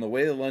publisher. On the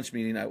way to the lunch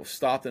meeting, I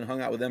stopped and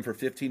hung out with them for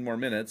 15 more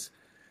minutes,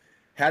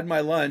 had my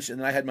lunch, and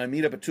then I had my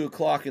meetup at 2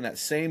 o'clock, and that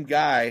same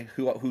guy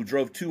who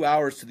drove 2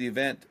 hours to the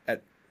event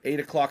at 8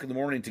 o'clock in the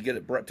morning to get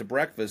to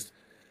breakfast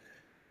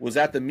was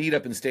at the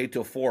meetup and stayed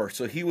till 4.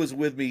 So he was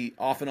with me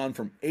off and on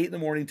from 8 in the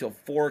morning till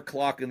 4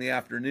 o'clock in the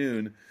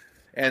afternoon.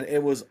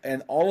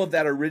 And all of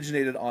that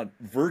originated on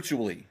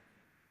virtually.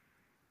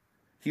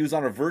 He was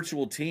on a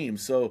virtual team.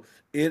 So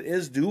it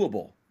is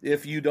doable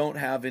if you don't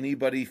have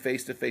anybody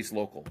face-to-face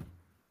local.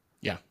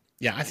 Yeah.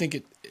 Yeah. I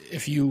think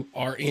if you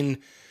are in,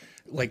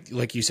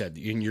 like you said,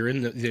 and you're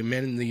in the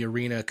Men in the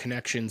Arena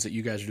connections that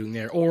you guys are doing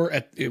there, or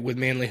with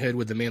Manlyhood,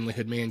 with the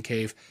Manlyhood Man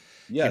Cave,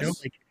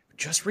 yes.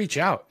 Just reach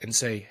out and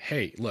say,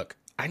 hey, look,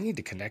 I need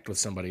to connect with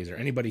somebody. Is there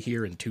anybody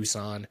here in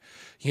Tucson?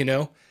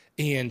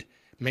 And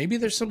maybe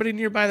there's somebody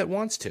nearby that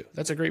wants to.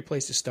 That's a great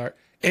place to start.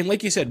 And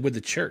like you said, with the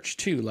church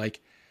too,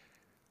 like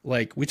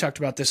we talked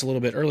about this a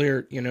little bit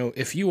earlier,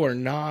 if you are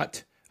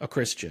not a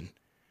Christian,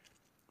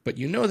 but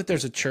that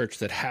there's a church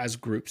that has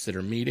groups that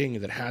are meeting,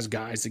 that has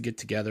guys that get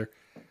together,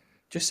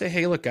 just say,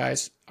 hey, look,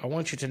 guys, I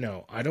want you to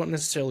know, I don't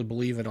necessarily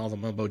believe in all the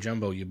mumbo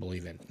jumbo you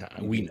believe in. Now,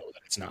 we know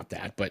that it's not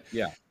that, but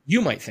yeah. You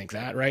might think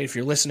that, right? If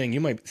you're listening, you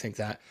might think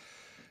that.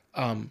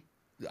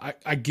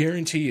 I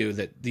guarantee you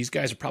that these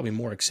guys are probably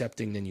more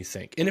accepting than you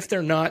think. And if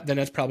they're not, then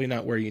that's probably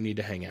not where you need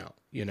to hang out,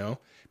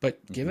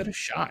 But give it a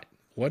shot.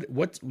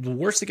 What the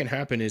worst that can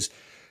happen is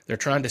they're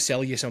trying to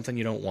sell you something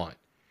you don't want.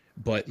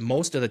 But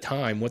most of the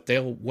time, what they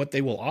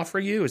will offer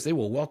you is they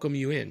will welcome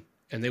you in,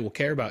 and they will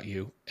care about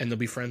you, and they'll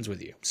be friends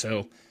with you.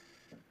 So,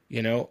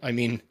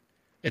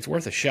 it's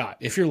worth a shot.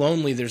 If you're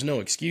lonely, there's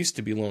no excuse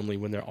to be lonely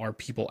when there are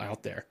people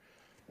out there.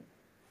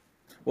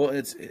 Well,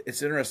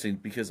 it's interesting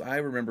because I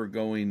remember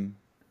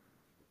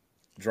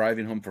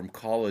driving home from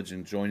college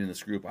and joining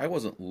this group. I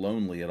wasn't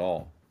lonely at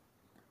all.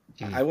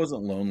 I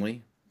wasn't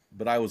lonely,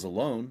 but I was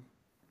alone.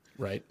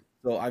 Right.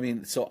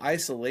 So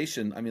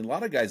isolation, a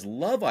lot of guys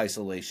love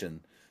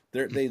isolation.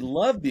 They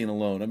love being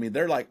alone.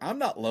 They're like, I'm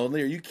not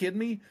lonely. Are you kidding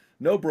me?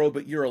 No, bro,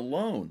 but you're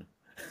alone.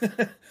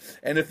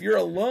 And if you're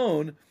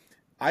alone,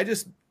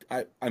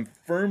 I'm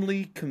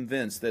firmly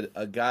convinced that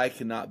a guy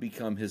cannot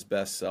become his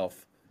best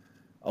self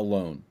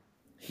alone.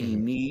 He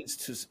needs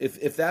to,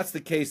 if that's the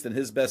case, then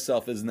his best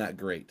self isn't that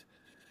great.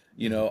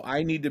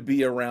 I need to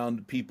be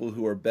around people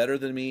who are better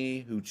than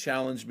me, who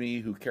challenge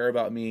me, who care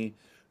about me,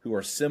 who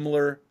are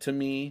similar to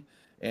me,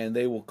 and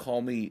they will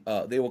call me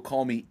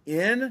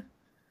in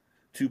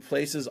to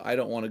places I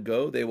don't want to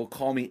go. They will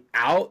call me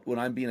out when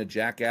I'm being a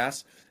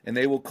jackass, and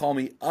they will call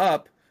me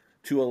up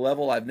to a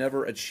level I've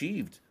never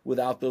achieved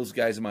without those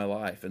guys in my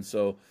life. And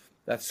so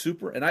that's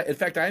super. And in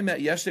fact, I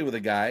met yesterday with a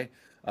guy.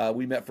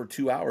 We met for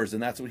 2 hours,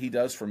 and that's what he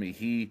does for me.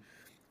 He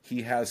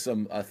has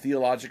some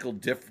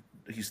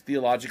he's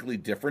theologically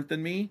different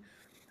than me,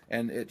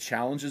 and it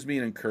challenges me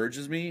and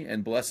encourages me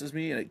and blesses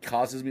me, and it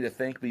causes me to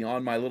think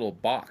beyond my little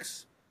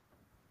box.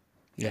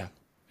 Yeah.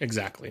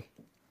 exactly.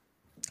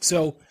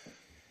 So,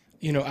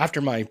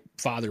 after my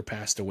father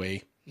passed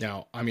away,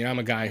 now, I mean, I'm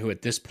a guy who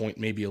at this point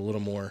may be a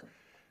little more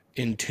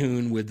in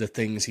tune with the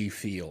things he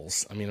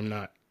feels. I mean, I'm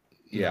not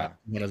Yeah.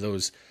 one of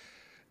those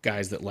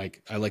guys that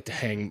I like to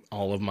hang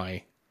all of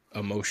my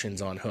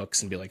emotions on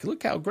hooks and be like,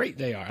 look how great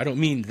they are. I don't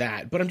mean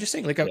that, but I'm just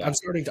saying, Yeah. I'm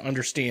starting to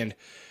understand,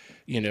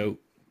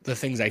 the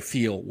things I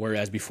feel,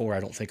 whereas before I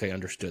don't think I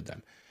understood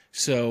them.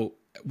 So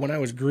when I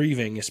was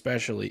grieving,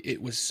 especially,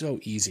 it was so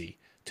easy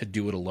to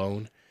do it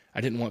alone.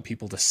 I didn't want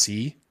people to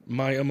see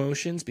my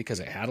emotions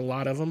because I had a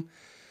lot of them,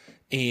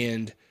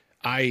 and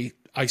I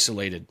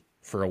isolated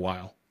for a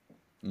while.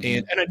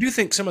 And I do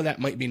think some of that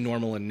might be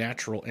normal and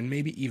natural and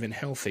maybe even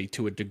healthy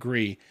to a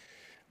degree.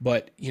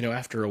 But,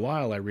 after a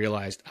while, I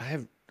realized I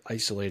have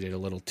isolated a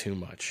little too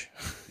much.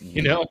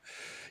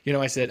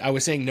 I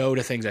was saying no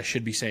to things I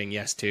should be saying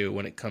yes to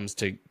when it comes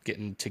to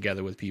getting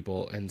together with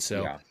people. And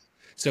Yeah.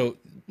 so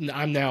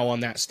I'm now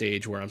on that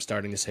stage where I'm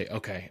starting to say,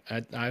 okay,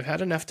 I've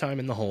had enough time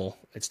in the hole.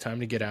 It's time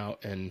to get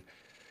out and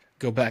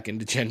go back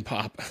into Gen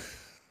Pop,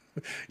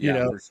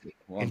 Yeah. For sure.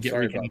 Well, and I'm get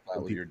sorry about reconnected that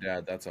with with people. your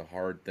dad. That's a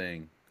hard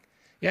thing.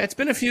 Yeah, it's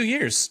been a few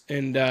years,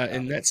 and Yeah.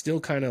 that still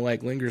kind of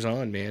lingers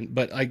on, man.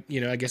 But I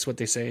guess what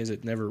they say is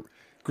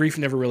grief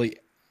never really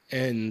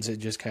ends. It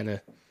just kind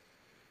of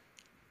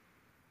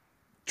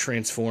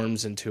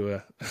transforms into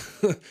a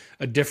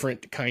a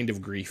different kind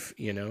of grief,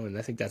 and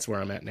I think that's where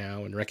I'm at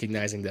now, and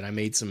recognizing that I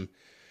made some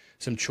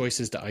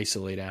choices to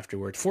isolate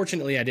afterward.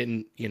 Fortunately, I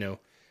didn't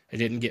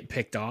get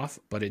picked off,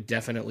 but it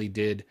definitely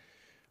did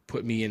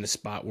put me in a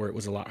spot where it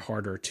was a lot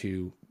harder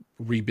to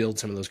rebuild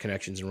some of those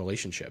connections and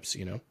relationships.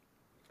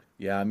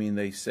 Yeah. I mean,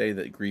 they say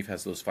that grief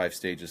has those 5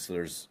 stages. So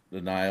there's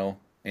denial,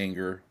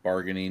 anger,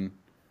 bargaining,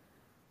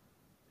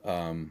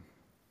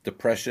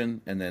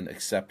 depression, and then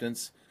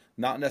acceptance.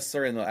 Not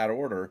necessarily in the out of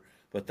order,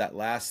 but that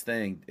last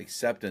thing,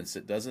 acceptance,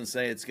 it doesn't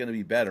say it's going to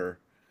be better.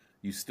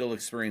 You still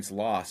experience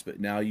loss, but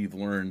now you've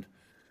learned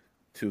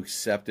to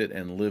accept it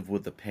and live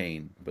with the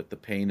pain. But the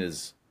pain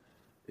is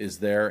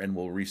there and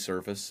will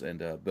resurface,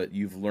 and but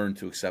you've learned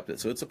to accept it.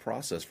 So it's a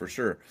process for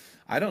sure.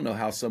 I don't know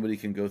how somebody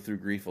can go through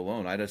grief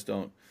alone. I just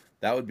don't.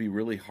 That would be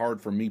really hard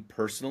for me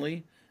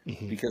personally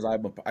because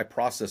I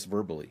process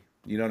verbally.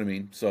 You know what I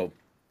mean? So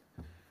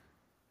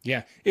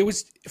Yeah, it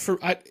was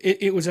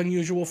it was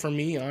unusual for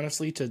me,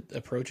 honestly, to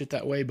approach it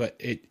that way,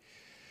 but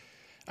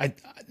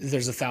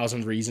there's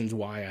 1,000 reasons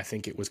why I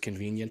think it was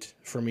convenient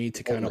for me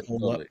to kind of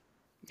hold up. totally.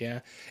 Yeah.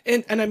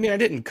 And I mean, I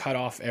didn't cut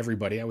off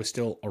everybody. I was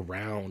still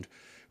around,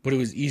 but it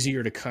was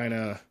easier to kind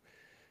of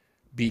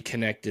be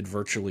connected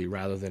virtually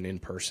rather than in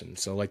person.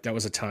 So that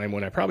was a time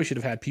when I probably should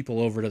have had people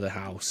over to the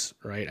house,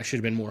 right? I should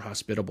have been more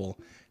hospitable.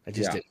 I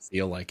just Yeah. didn't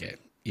feel like it.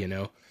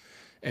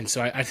 And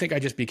so I think I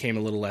just became a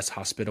little less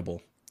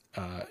hospitable,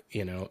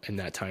 in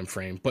that time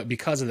frame. But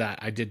because of that,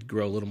 I did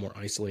grow a little more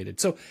isolated.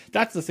 So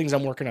that's the things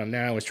I'm working on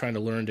now, is trying to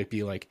learn to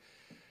be like,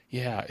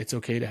 yeah, it's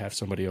okay to have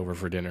somebody over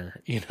for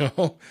dinner,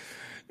 Well,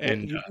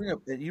 And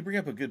you bring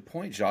up a good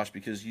point, Josh,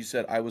 because you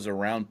said I was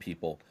around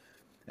people,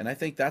 and I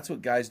think that's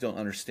what guys don't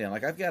understand.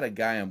 Like I've got a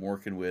guy I'm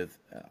working with.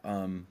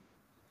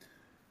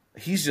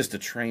 He's just a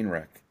train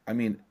wreck. I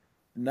mean,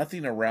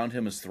 nothing around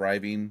him is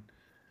thriving.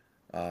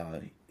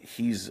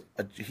 He's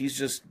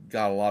just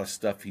got a lot of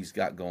stuff he's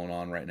got going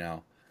on right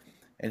now,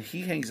 and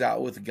he hangs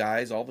out with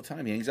guys all the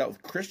time. He hangs out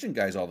with Christian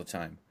guys all the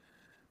time.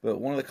 But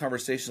one of the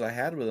conversations I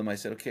had with him, I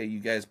said, "Okay, you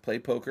guys play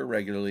poker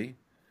regularly.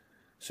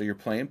 So you're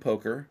playing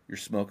poker, you're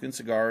smoking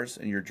cigars,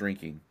 and you're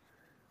drinking.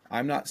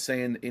 I'm not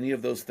saying any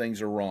of those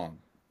things are wrong.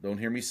 Don't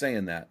hear me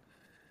saying that.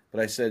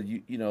 But I said,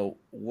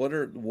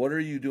 what are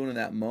you doing in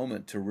that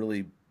moment to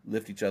really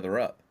lift each other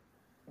up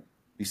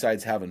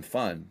besides having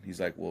fun?" He's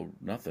like, "Well,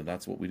 nothing.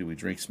 That's what we do. We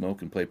drink,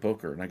 smoke, and play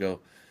poker." And I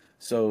go,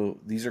 "So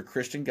these are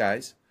Christian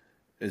guys.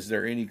 Is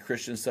there any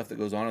Christian stuff that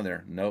goes on in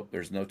there?" "Nope,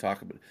 there's no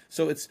talk about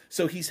it."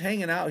 So he's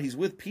hanging out, he's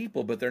with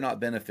people, but they're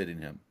not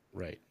benefiting him.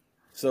 right.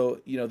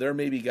 So, there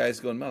may be guys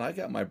going, "Man, I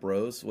got my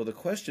bros." Well, the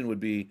question would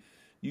be,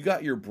 you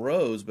got your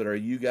bros, but are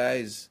you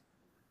guys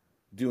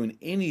doing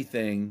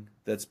anything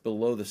that's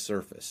below the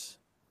surface?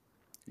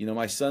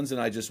 My sons and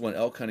I just went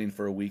elk hunting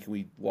for a week.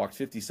 We walked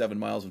 57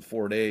 miles in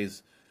 4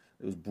 days.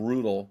 It was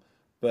brutal.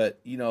 But,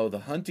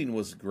 the hunting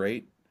was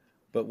great.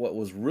 But what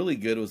was really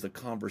good was the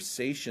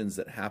conversations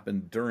that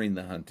happened during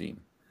the hunting.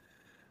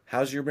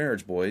 How's your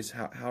marriage, boys?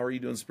 How are you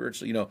doing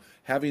spiritually?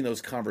 Having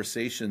those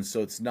conversations,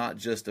 so it's not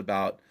just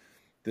about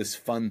this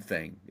fun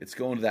thing. It's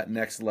going to that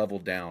next level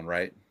down,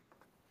 right?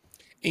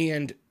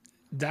 And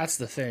that's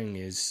the thing,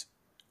 is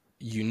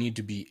you need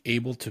to be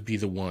able to be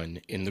the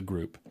one in the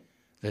group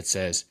that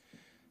says,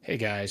 hey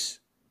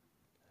guys,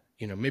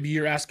 maybe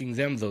you're asking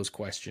them those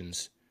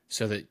questions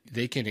so that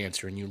they can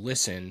answer and you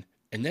listen,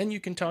 and then you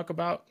can talk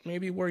about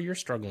maybe where you're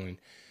struggling,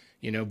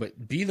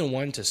 but be the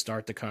one to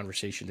start the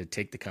conversation, to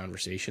take the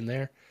conversation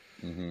there.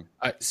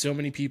 So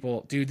many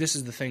people, dude, this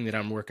is the thing that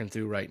I'm working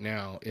through right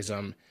now, is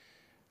I'm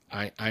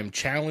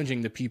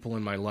challenging the people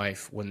in my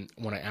life when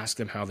I ask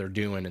them how they're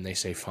doing and they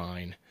say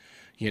fine,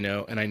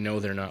 and I know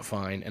they're not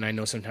fine, and I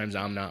know sometimes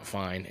I'm not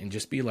fine, and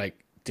just be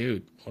like,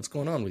 dude, what's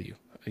going on with you?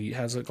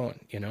 how's it going?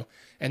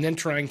 And then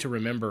trying to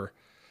remember,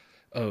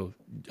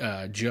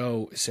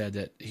 Joe said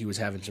that he was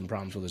having some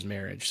problems with his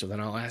marriage. So then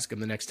I'll ask him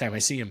the next time I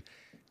see him,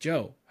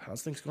 Joe,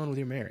 how's things going with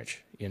your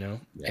marriage?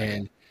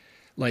 And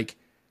like,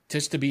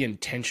 just to be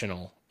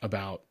intentional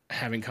about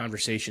having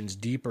conversations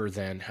deeper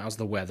than how's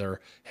the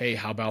weather? Hey,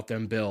 how about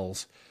them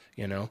Bills?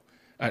 The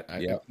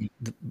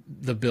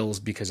Bills,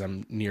 because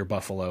I'm near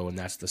Buffalo and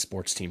that's the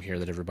sports team here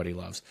that everybody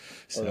loves.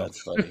 So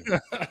that's funny.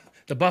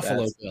 The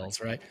Buffalo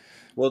Bills, right?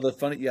 Well,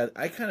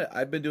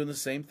 I've been doing the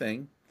same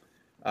thing.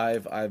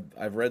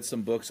 I've read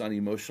some books on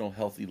emotional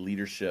healthy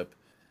leadership,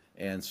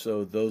 and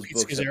so those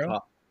books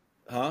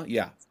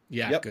yeah.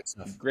 Yeah, yep. Good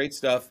stuff. Great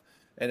stuff.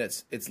 And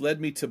it's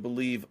led me to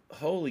believe,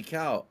 holy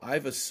cow,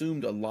 I've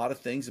assumed a lot of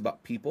things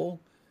about people,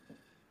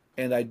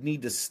 and I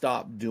need to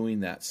stop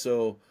doing that.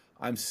 So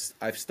I've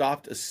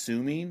stopped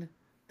assuming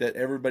that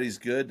everybody's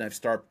good, and I've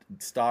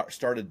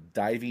started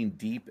diving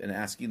deep and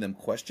asking them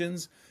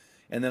questions.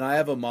 And then I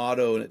have a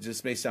motto, and it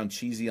just may sound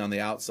cheesy on the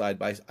outside,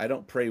 but I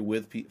don't pray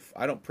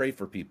I don't pray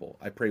for people.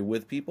 I pray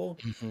with people.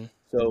 Mm-hmm.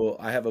 So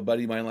I have a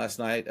buddy of mine last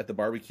night at the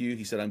barbecue.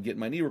 He said, I'm getting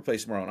my knee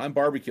replaced tomorrow. And I'm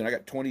barbecuing. I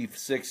got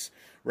 26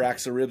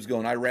 racks of ribs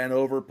going. I ran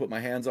over, put my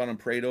hands on him,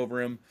 prayed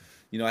over him.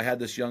 I had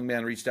this young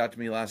man reached out to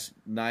me last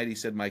night. He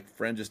said, my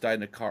friend just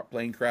died in a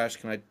plane crash.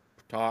 Can I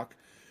talk?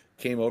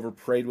 Came over,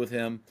 prayed with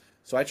him.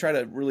 So I try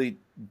to really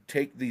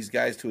take these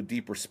guys to a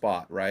deeper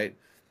spot, right?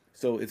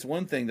 So it's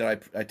one thing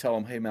that I tell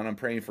them, hey, man, I'm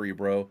praying for you,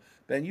 bro.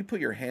 Ben, you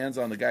put your hands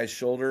on the guy's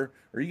shoulder,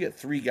 or you get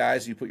 3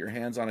 guys, you put your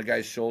hands on a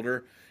guy's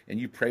shoulder, and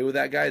you pray with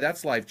that guy,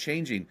 that's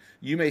life-changing.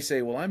 You may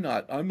say, well, I'm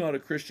not a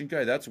Christian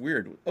guy. That's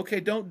weird.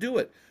 Okay, don't do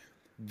it.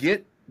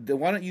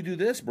 Why don't you do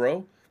this,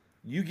 bro?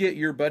 You get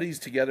your buddies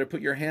together,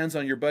 put your hands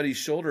on your buddy's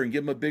shoulder, and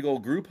give him a big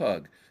old group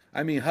hug.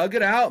 I mean, hug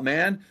it out,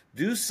 man.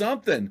 Do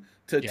something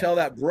to tell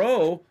that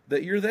bro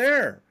that you're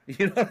there.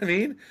 You know what I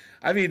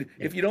mean?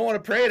 If you don't want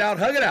to pray it out,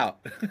 hug it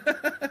out.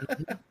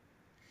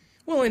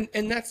 Well,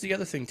 and that's the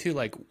other thing too.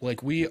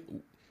 Like we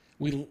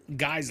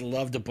guys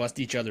love to bust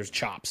each other's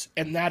chops,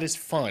 and that is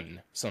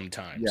fun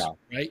sometimes,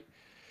 right?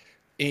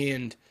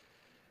 And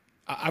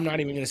I'm not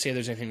even going to say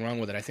there's anything wrong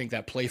with it. I think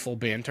that playful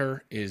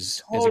banter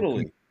is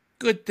a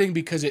good thing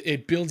because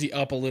it builds you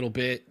up a little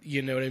bit.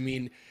 You know what I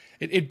mean?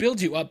 It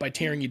builds you up by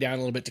tearing you down a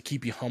little bit to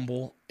keep you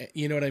humble.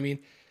 You know what I mean?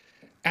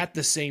 At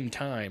the same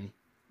time,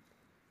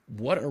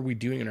 what are we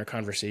doing in our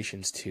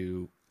conversations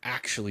to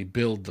actually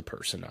build the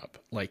person up?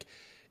 Like,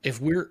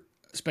 if we're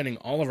spending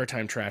all of our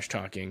time trash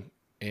talking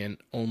and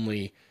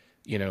only,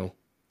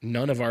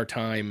 none of our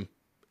time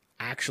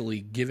actually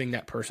giving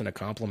that person a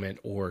compliment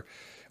or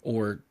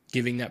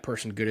giving that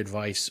person good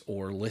advice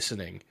or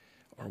listening,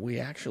 are we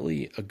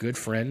actually a good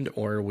friend,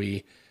 or are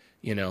we,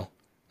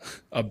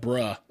 a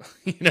bruh,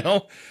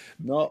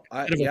 No,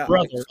 a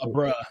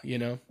bruh,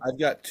 I've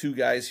got 2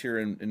 guys here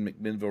in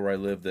McMinnville where I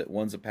live that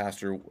one's a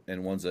pastor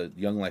and one's a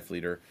young life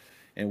leader.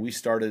 And we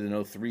started in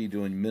 2003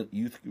 doing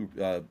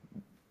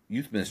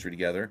youth ministry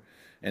together.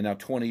 And now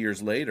 20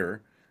 years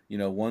later,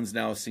 one's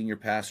now a senior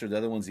pastor. The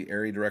other one's the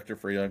area director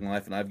for Young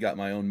Life. And I've got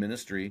my own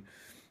ministry.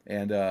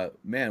 And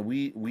man,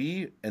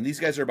 we and these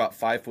guys are about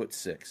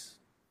 5'6".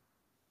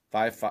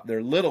 5'5".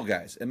 They're little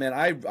guys, and man,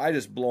 I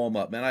just blow them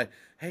up, man.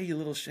 Hey, you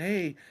little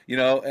hey,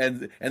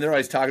 and they're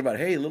always talking about,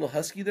 hey, little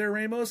husky there,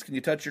 Ramos, can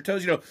you touch your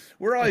toes?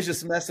 We're always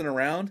just messing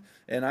around.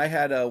 And I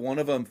had one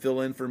of them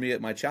fill in for me at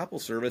my chapel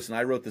service, and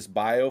I wrote this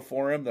bio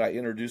for him that I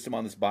introduced him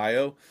on this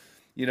bio,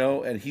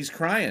 and he's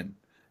crying,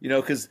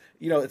 because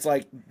it's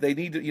like they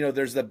need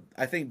to,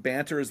 I think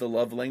banter is the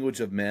love language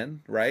of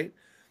men, right?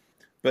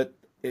 But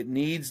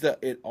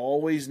it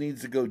always needs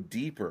to go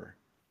deeper.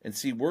 And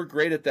see, we're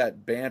great at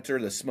that banter,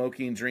 the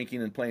smoking,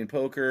 drinking, and playing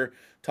poker,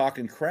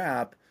 talking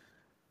crap.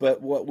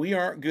 But what we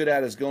aren't good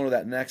at is going to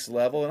that next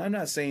level. And I'm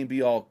not saying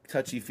be all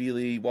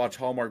touchy-feely, watch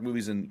Hallmark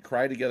movies and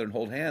cry together and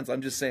hold hands.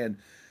 I'm just saying,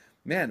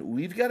 man,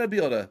 we've got to be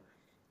able to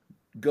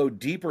go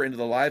deeper into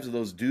the lives of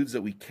those dudes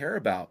that we care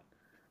about.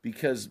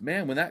 Because,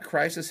 man, when that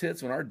crisis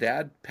hits, when our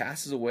dad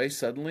passes away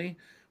suddenly,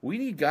 we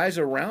need guys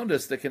around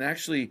us that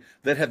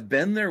that have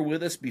been there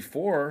with us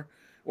before,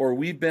 or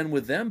we've been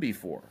with them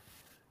before.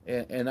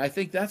 And I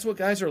think that's what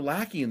guys are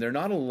lacking. They're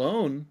not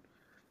alone.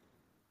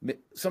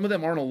 Some of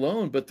them aren't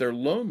alone, but they're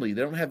lonely.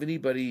 They don't have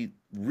anybody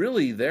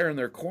really there in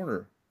their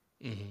corner.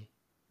 Mm-hmm.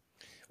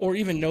 Or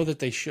even know that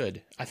they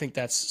should. I think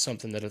that's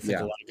something that I think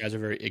a lot of guys are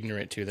very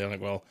ignorant to. They're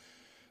like, well,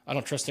 I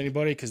don't trust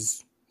anybody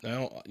because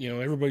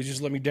everybody's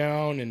just let me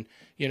down, and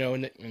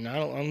and I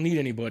don't need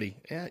anybody.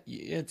 Yeah,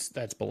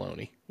 that's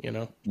baloney.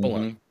 Baloney.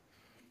 Mm-hmm.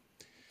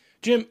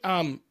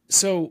 Jim,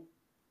 so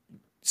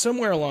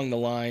somewhere along the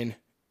line,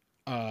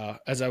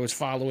 as I was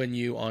following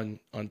you on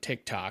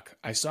TikTok,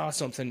 I saw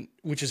something,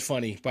 which is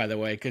funny, by the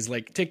way, because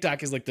like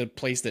TikTok is like the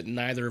place that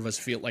neither of us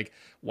feel like,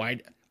 why.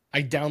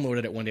 I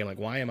downloaded it one day. I'm like,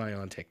 why am I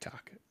on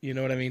TikTok? You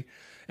know what I mean?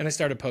 And I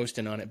started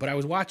posting on it, but I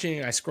was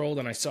watching, I scrolled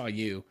and I saw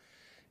you,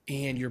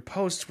 and your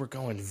posts were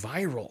going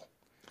viral.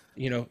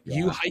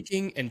 You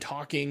hiking and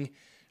talking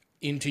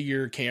into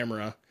your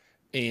camera,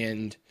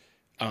 and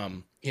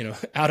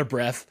out of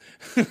breath.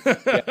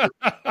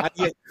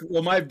 Yeah.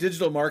 Well, my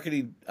digital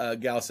marketing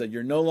gal said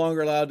you're no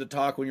longer allowed to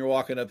talk when you're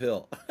walking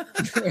uphill.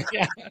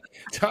 Yeah,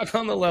 talk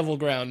on the level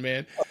ground,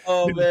 man.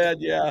 Oh man,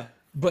 yeah.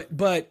 But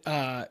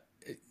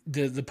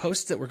the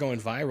posts that were going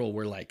viral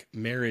were like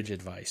marriage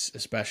advice,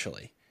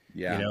 especially.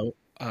 You Yeah.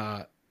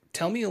 know,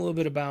 tell me a little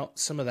bit about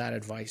some of that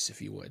advice,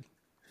 if you would.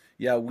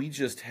 Yeah, we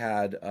just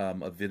had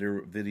a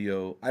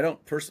video. I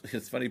don't personally.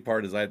 It's funny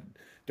part is I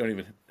don't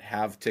even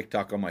have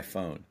TikTok on my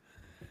phone.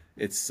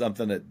 It's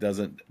something that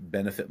doesn't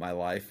benefit my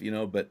life,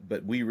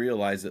 But we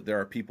realize that there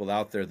are people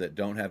out there that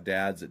don't have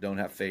dads, that don't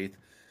have faith,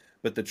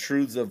 but the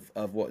truths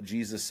of what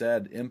Jesus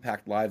said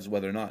impact lives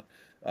whether or not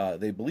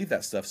they believe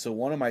that stuff. So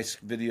one of my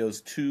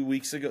videos 3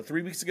 weeks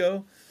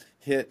ago,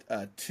 hit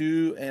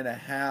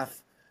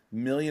 2.5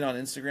 million on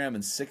Instagram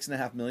and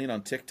 6.5 million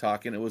on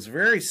TikTok, and it was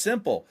very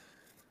simple.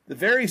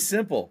 Very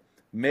simple.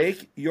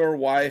 Make your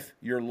wife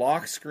your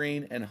lock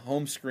screen and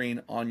home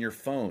screen on your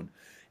phone.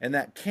 And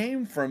that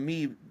came from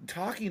me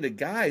talking to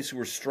guys who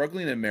were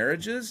struggling in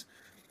marriages,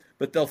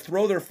 but they'll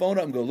throw their phone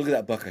up and go, look at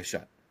that buck I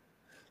shot.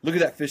 Look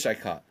at that fish I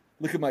caught.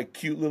 Look at my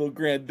cute little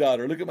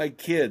granddaughter. Look at my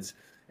kids.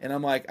 And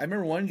I'm like, I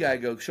remember one guy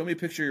go, show me a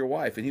picture of your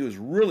wife. And he was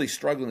really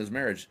struggling in his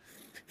marriage.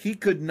 He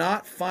could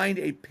not find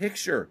a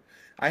picture.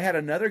 I had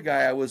another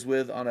guy I was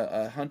with on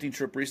a hunting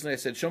trip recently. I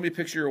said, show me a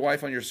picture of your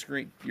wife on your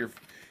screen.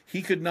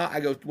 He could not. I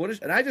go,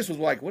 and I just was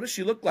like, what does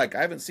she look like?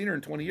 I haven't seen her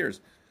in 20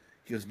 years.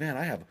 He goes, man,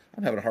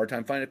 I'm having a hard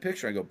time finding a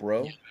picture. I go,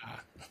 bro,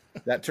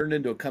 that turned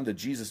into a come to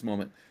Jesus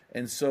moment.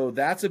 And so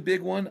that's a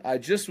big one. I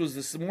just was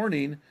this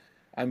morning,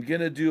 I'm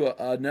going to do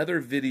another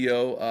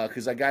video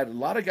because I got a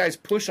lot of guys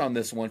push on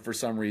this one for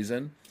some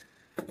reason.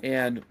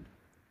 And,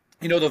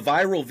 the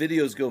viral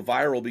videos go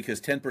viral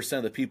because 10%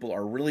 of the people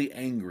are really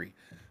angry.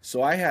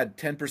 So I had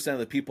 10% of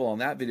the people on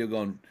that video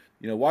going,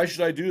 why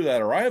should I do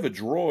that? Or I have a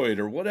droid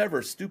or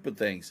whatever, stupid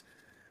things.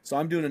 So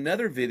I'm doing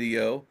another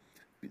video.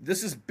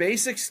 This is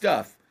basic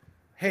stuff.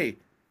 Hey,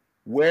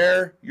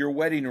 wear your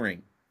wedding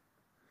ring.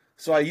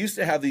 So I used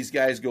to have these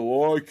guys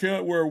go, oh, I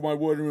can't wear my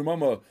wedding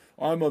ring.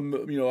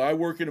 I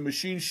work in a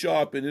machine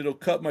shop and it'll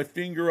cut my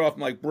finger off.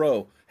 I'm like,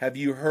 bro, have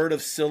you heard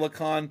of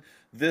silicone?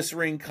 This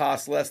ring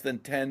costs less than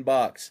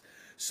 $10.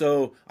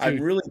 So dude, I'm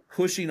really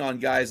pushing on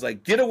guys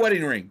like, get a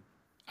wedding ring.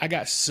 I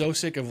got so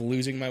sick of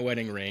losing my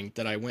wedding ring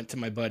that I went to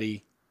my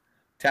buddy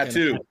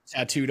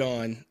tattooed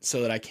on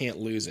so that I can't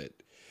lose it.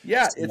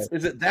 Yeah, is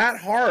it that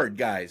hard,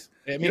 guys?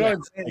 I mean, you know what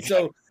I'm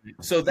saying?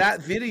 So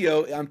that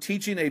video, I'm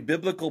teaching a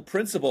biblical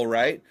principle,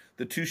 right?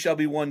 The two shall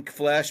be one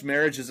flesh.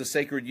 Marriage is a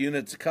sacred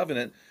unit. It's a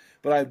covenant.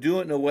 But I do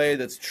it in a way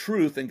that's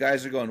truth, and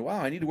guys are going,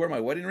 wow, I need to wear my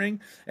wedding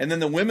ring? And then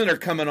the women are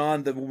coming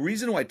on. The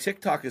reason why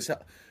TikTok has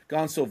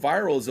gone so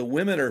viral is the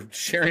women are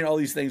sharing all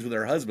these things with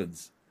their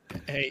husbands.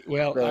 Hey,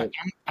 well, so,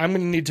 I'm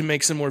going to need to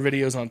make some more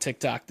videos on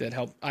TikTok that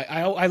help.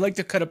 I like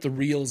to cut up the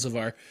reels of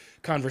our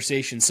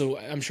conversation, so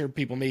I'm sure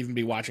people may even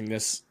be watching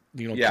this,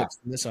 clips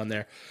from this on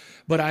there.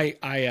 But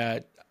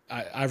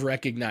I've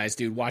recognized,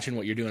 dude, watching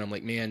what you're doing, I'm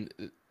like, man,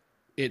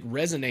 it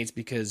resonates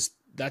because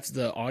that's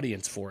the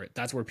audience for it.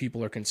 That's where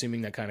people are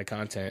consuming that kind of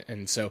content,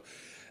 and so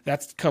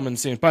that's coming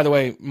soon. By the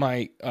way,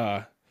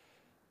 let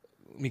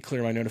me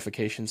clear my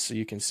notifications so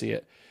you can see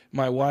it.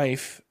 My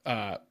wife,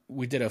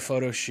 we did a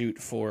photo shoot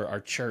for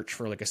our church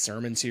for like a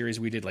sermon series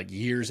we did like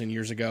years and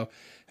years ago,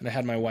 and I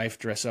had my wife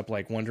dress up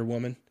like Wonder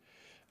Woman.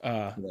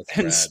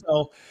 And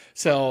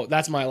so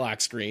that's my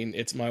lock screen.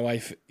 It's my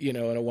wife, in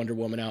a Wonder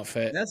Woman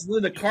outfit. That's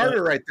Linda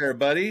Carter right there,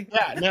 buddy.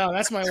 Yeah, no,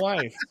 that's my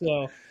wife.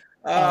 So,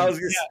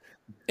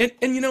 and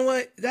you know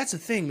what? That's the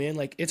thing, man.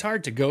 Like, it's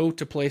hard to go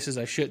to places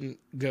I shouldn't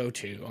go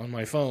to on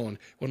my phone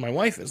when my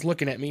wife is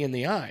looking at me in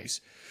the eyes.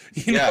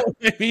 You know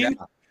what I mean?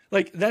 Yeah.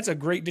 Like, that's a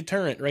great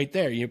deterrent right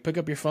there. You pick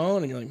up your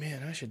phone and you're like,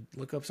 man, I should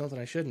look up something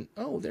I shouldn't.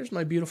 Oh, there's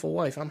my beautiful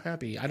wife. I'm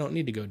happy. I don't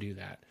need to go do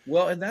that.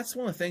 Well, and that's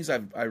one of the things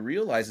I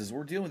realize is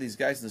we're dealing with these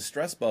guys in the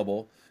stress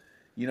bubble.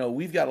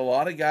 We've got a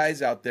lot of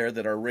guys out there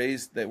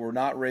that were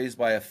not raised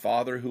by a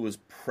father who was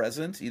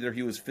present. Either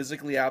he was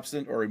physically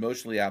absent or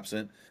emotionally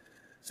absent.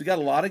 So you got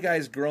a lot of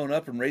guys growing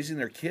up and raising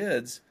their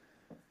kids,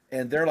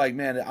 and they're like,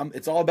 man,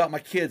 it's all about my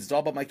kids. It's all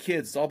about my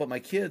kids. It's all about my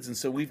kids. And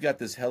so we've got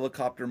this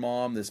helicopter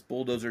mom, this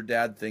bulldozer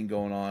dad thing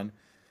going on.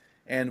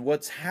 And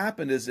what's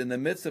happened is in the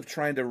midst of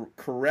trying to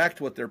correct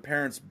what their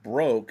parents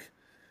broke,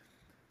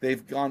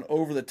 they've gone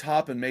over the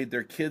top and made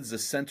their kids the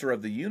center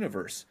of the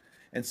universe.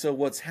 And so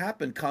what's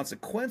happened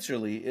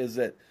consequentially is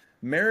that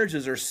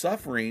marriages are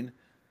suffering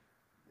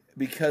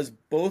because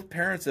both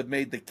parents have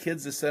made the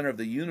kids the center of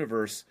the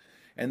universe.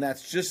 And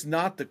that's just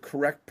not the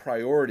correct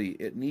priority.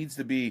 It needs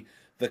to be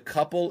the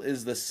couple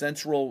is the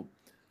central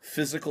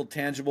physical,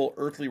 tangible,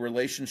 earthly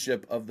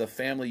relationship of the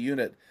family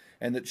unit,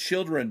 and the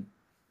children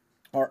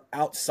are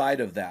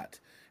outside of that.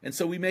 And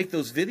so we make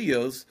those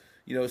videos,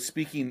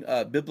 speaking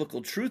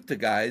biblical truth to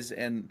guys,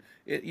 and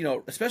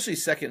especially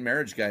second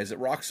marriage guys. It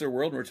rocks their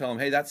world, and we're telling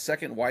them, hey, that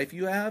second wife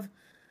you have,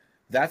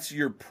 that's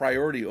your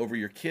priority over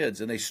your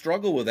kids. And they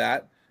struggle with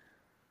that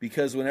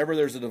because whenever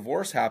there's a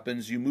divorce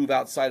happens, you move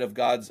outside of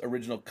God's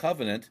original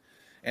covenant.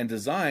 and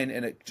design,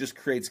 and it just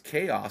creates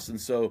chaos. And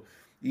so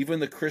even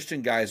the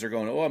Christian guys are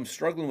going, "Oh, I'm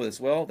struggling with this."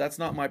 Well, that's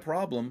not my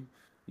problem.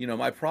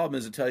 My problem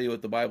is to tell you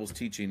what the Bible's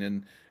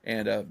teaching,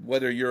 and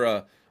whether you're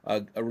a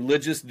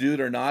religious dude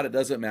or not, it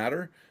doesn't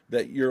matter.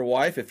 That your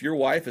wife, if your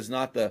wife is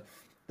not the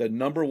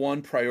number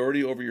one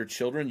priority over your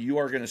children, you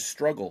are going to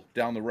struggle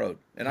down the road.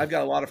 And I've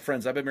got a lot of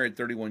friends. I've been married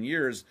 31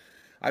 years.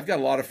 I've got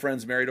a lot of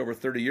friends married over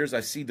 30 years.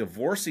 I see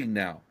divorcing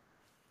now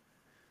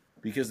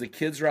because the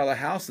kids are out of the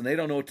house and they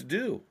don't know what to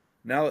do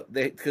now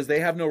because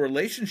they have no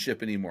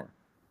relationship anymore.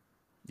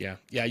 Yeah.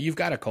 Yeah. You've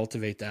got to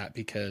cultivate that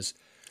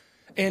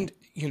and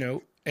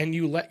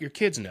you let your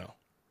kids know,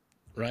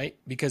 right?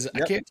 Because I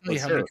can't tell you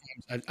how many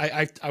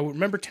times I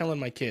remember telling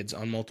my kids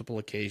on multiple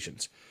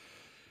occasions,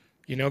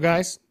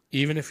 guys,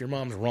 even if your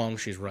mom's wrong,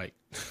 she's right.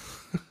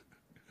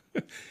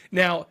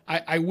 Now,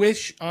 I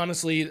wish,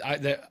 honestly,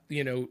 that,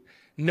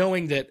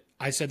 knowing that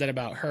I said that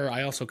about her,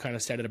 I also kind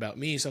of said it about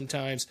me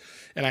sometimes.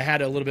 And I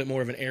had a little bit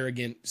more of an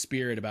arrogant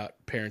spirit about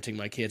parenting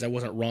my kids. I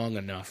wasn't wrong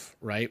enough,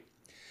 right?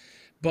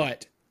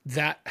 But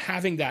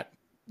having that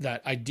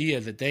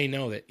idea that they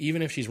know that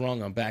even if she's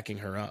wrong, I'm backing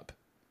her up,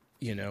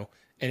 and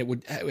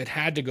it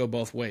had to go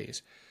both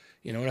ways,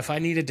 and if I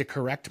needed to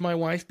correct my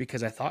wife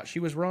because I thought she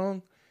was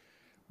wrong,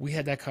 we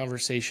had that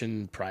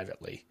conversation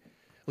privately.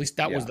 At least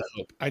that was the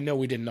hope. I know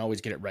we didn't always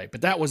get it right,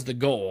 but that was the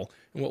goal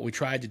and what we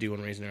tried to do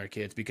when raising our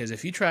kids. Because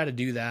if you try to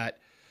do that,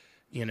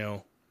 you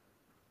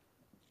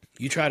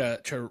try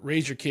to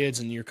raise your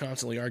kids and you're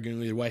constantly arguing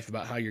with your wife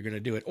about how you're going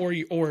to do it, or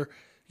if your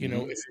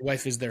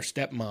wife is their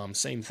stepmom,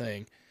 same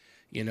thing.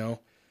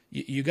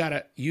 You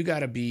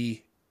gotta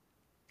be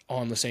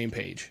on the same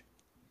page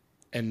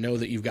and know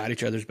that you've got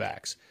each other's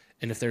backs.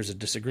 And if there's a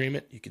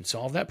disagreement, you can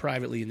solve that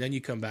privately, and then you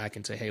come back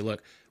and say, "Hey,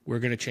 look, we're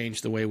going to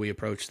change the way we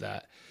approach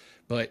that."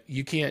 But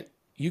you can't,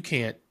 you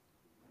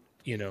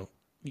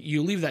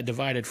leave that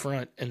divided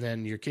front, and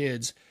then your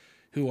kids,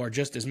 who are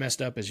just as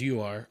messed up as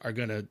you are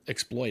going to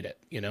exploit it.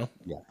 Yeah.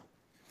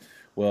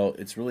 Well,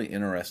 it's really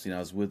interesting. I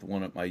was with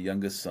my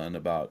youngest son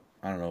about,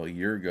 I don't know, a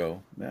year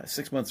ago,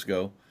 6 months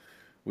ago.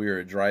 We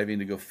were driving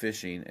to go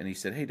fishing, and he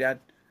said, "Hey, Dad,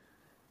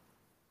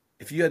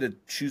 if you had to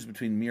choose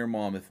between me or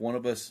Mom, if one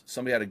of us,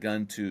 somebody had a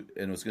gun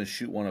and was going to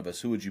shoot one of us,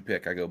 who would you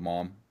pick?" I go,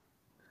 "Mom."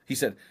 He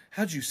said,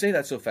 "How'd you say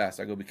that so fast?"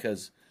 I go,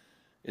 "Because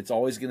it's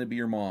always going to be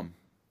your mom.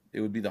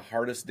 It would be the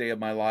hardest day of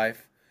my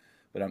life,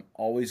 but I'm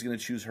always going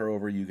to choose her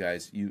over you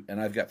guys.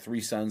 And I've got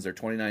 3 sons. They're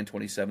 29,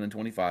 27, and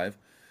 25.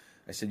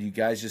 I said, you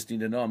guys just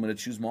need to know I'm going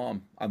to choose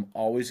Mom. I'm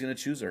always going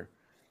to choose her.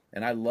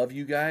 And I love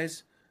you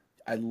guys.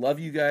 I love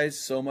you guys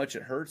so much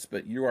it hurts,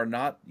 but you are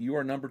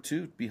number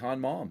 2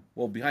 behind Mom.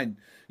 Well, behind,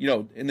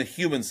 in the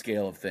human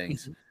scale of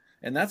things."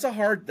 And that's a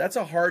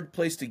hard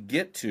place to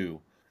get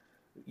to,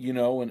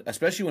 and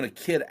especially when a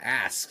kid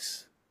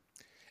asks.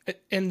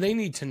 And they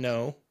need to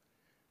know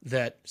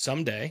that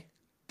someday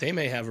they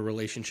may have a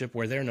relationship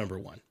where they're number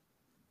 1.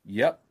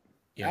 Yep.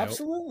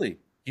 Absolutely.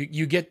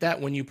 You get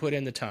that when you put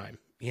in the time,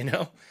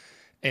 And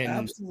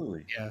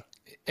absolutely. Yeah.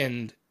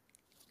 And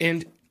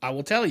I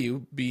will tell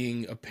you,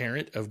 being a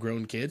parent of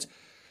grown kids,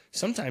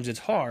 sometimes it's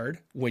hard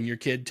when your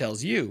kid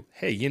tells you,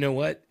 "Hey, you know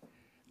what?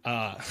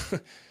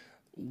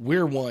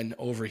 We're 1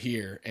 over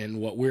here, and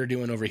what we're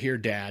doing over here,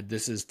 Dad,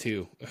 this is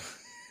 2.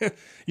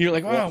 You're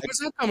like, "Wow, where's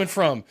that coming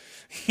from?"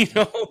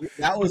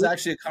 That was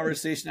actually a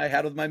conversation I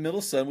had with my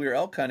middle son. We were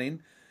elk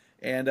hunting,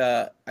 and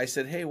I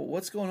said, "Hey,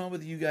 what's going on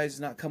with you guys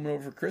not coming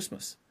over for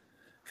Christmas?"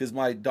 Because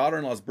my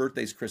daughter-in-law's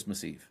birthday is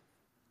Christmas Eve.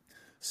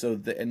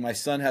 And my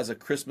son has a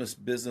Christmas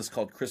business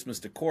called Christmas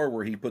Decor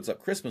where he puts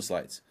up Christmas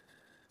lights.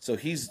 So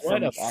he's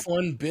what a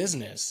fun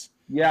business.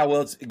 Yeah,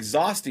 well, it's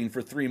exhausting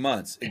for 3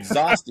 months.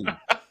 Exhausting.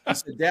 He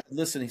said, "Dad,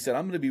 listen," he said,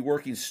 "I'm going to be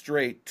working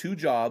straight 2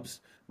 jobs,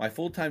 my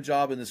full-time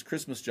job and this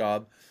Christmas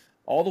job,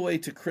 all the way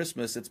to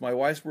Christmas. It's my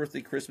wife's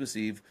birthday, Christmas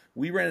Eve.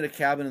 We rented a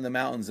cabin in the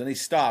mountains." And he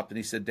stopped and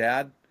he said,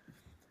 "Dad,"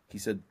 he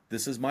said,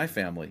 "this is my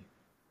family."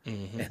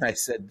 And I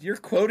said, "You're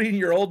quoting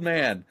your old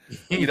man."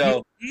 He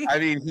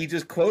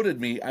just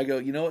quoted me. I go,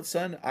 "You know what,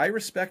 son? I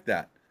respect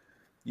that.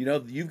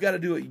 You've got to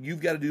do what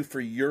you've got to do for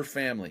your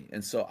family."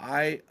 And so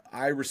I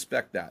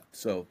respect that.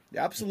 So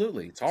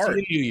absolutely. It's hard.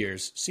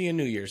 See you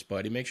New Year's,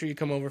 buddy. Make sure you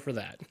come over for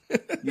that.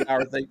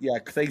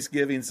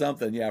 Thanksgiving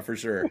something. Yeah, for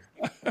sure.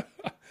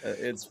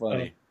 It's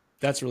funny.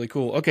 That's really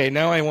cool. Okay,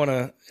 now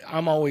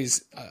I'm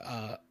always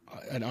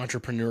an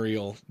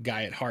entrepreneurial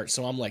guy at heart,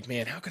 so I'm like,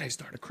 man, how could I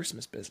start a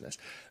Christmas business?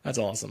 That's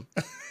awesome.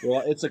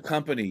 Well, it's a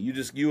company.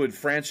 You would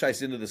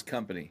franchise into this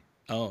company.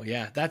 Oh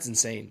yeah, that's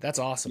insane. That's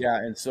awesome. Yeah,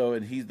 and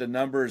the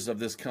numbers of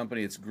this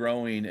company, it's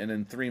growing, and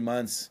in 3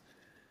 months,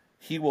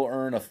 he'll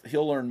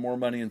earn more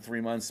money in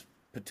 3 months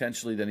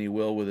potentially than he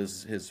will with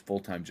his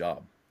full-time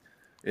job.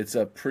 It's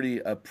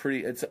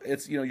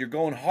you're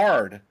going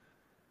hard.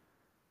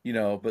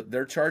 But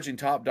they're charging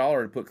top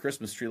dollar to put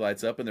Christmas tree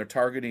lights up, and they're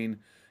targeting,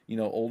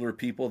 older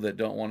people that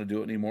don't want to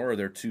do it anymore, or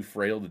they're too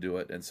frail to do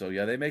it. And so,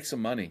 yeah, they make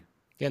some money.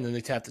 Yeah, and then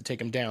they have to take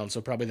them down. So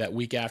probably that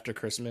week after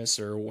Christmas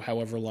or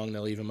however long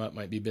they'll leave them up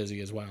might be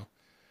busy as well.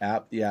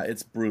 Yeah,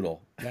 it's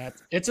brutal.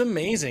 It's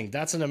amazing.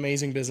 That's an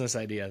amazing business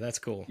idea. That's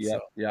cool.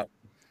 Yep, so. Yep.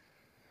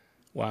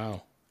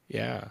 Wow.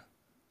 Yeah.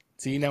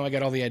 See, now I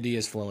got all the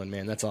ideas flowing,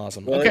 man. That's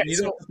awesome. Well, Okay, you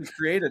so don't have to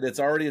create it. It's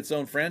already its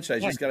own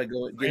franchise. You just got to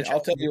go get it.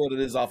 I'll tell you what it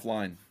is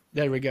offline.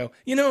 there we go.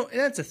 You know,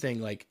 that's the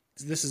thing. Like,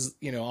 this is,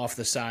 off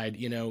the side,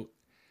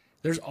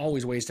 there's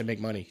always ways to make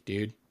money,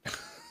 dude.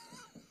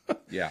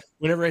 Yeah.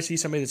 Whenever I see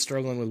somebody that's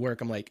struggling with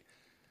work, I'm like,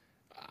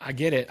 I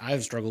get it.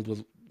 I've struggled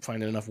with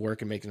finding enough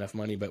work and making enough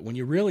money. But when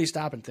you really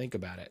stop and think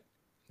about it,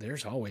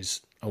 there's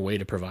always a way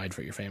to provide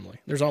for your family.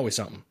 There's always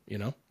something,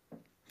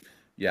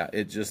 Yeah.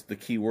 The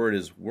key word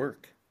is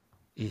work.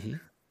 Mm-hmm.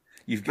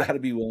 You've got to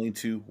be willing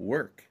to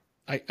work.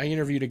 I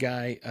interviewed a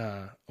guy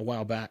a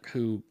while back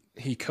who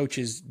he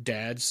coaches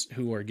dads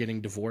who are getting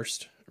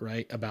divorced,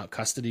 right? About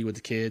custody with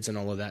the kids and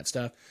all of that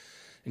stuff.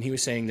 And he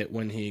was saying that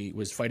when he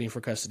was fighting for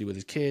custody with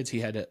his kids, he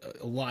had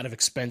a lot of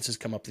expenses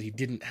come up that he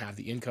didn't have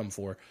the income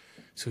for.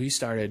 So he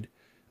started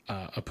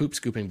a poop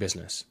scooping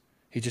business.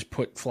 He just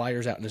put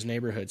flyers out in his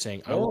neighborhood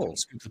saying, I will come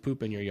scoop the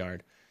poop in your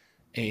yard.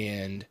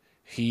 And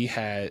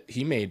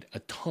he made a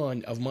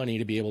ton of money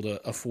to be able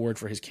to afford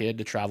for his kid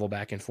to travel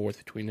back and forth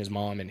between his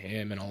mom and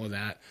him and all of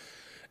that.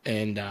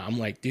 And I'm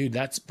like, dude,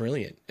 that's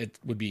brilliant. It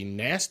would be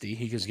nasty.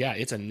 He goes, yeah,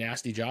 it's a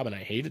nasty job and I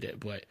hated it,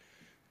 but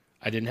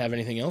I didn't have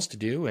anything else to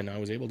do, and I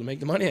was able to make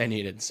the money I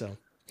needed. So,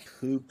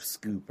 poop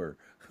scooper.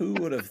 Who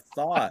would have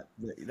thought?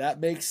 That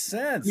makes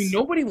sense. I mean,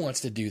 nobody wants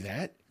to do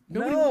that.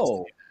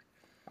 No.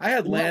 I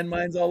had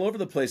landmines all over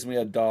the place when we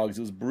had dogs.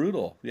 It was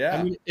brutal. Yeah.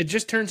 I mean, it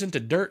just turns into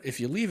dirt if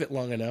you leave it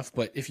long enough,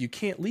 but if you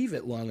can't leave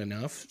it long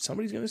enough,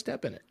 somebody's going to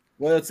step in it.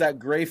 Well, it's that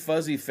gray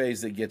fuzzy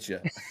phase that gets you.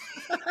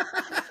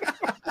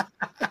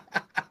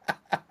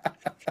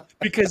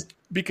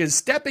 Because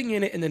stepping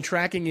in it and then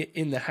tracking it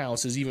in the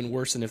house is even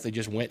worse than if they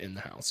just went in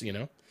the house,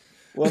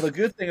 Well, the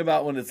good thing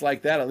about when it's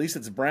like that, at least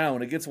it's brown.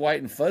 When it gets white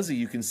and fuzzy,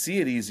 you can see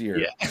it easier.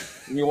 Yeah.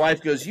 And your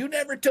wife goes, you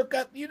never did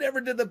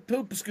the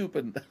poop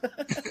scooping.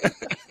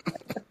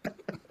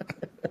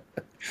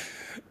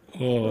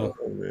 Oh,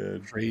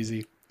 man.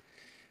 Crazy.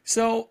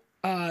 So,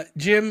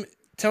 Jim,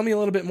 tell me a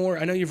little bit more.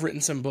 I know you've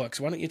written some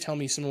books. Why don't you tell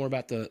me some more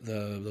about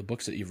the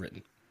books that you've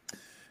written?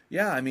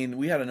 Yeah, I mean,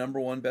 we had a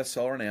 #1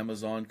 bestseller on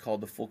Amazon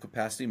called The Full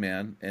Capacity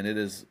Man, and it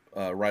is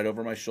right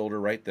over my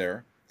shoulder right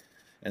there.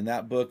 And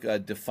that book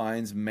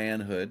defines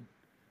manhood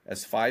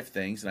as 5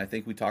 things, and I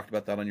think we talked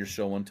about that on your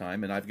show one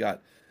time. And I've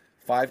got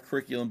 5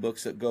 curriculum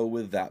books that go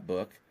with that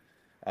book.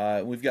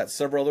 We've got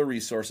several other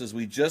resources.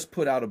 We just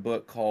put out a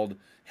book called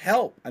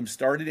Help, I'm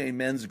Starting a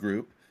Men's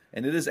Group,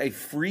 and it is a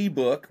free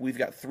book. We've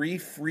got 3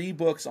 free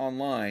books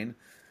online,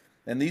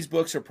 and these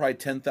books are probably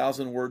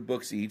 10,000-word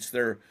books each.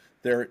 They're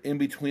in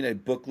between a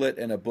booklet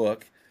and a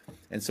book.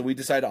 And so we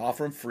decided to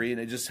offer them free,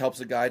 and it just helps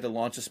a guy to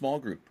launch a small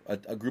group,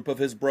 a group of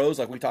his bros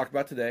like we talked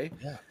about today.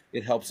 Yeah.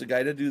 It helps a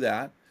guy to do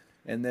that.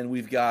 And then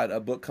we've got a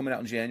book coming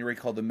out in January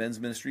called the Men's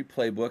Ministry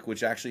Playbook,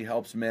 which actually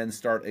helps men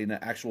start an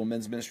actual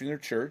men's ministry in their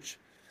church.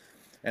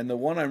 And the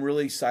one I'm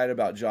really excited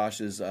about,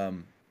 Josh, is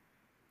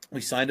we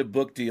signed a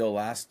book deal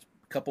last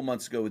couple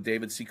months ago with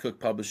David C.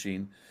 Cook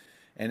Publishing.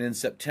 And in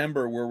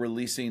September, we're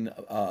releasing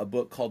a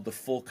book called The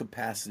Full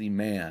Capacity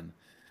Man.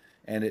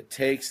 And it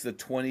takes the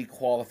 20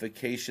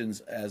 qualifications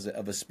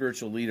of a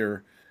spiritual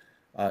leader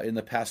in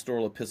the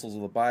pastoral epistles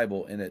of the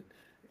Bible, and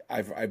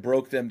I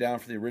broke them down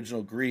from the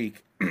original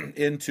Greek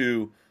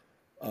into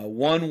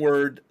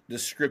one-word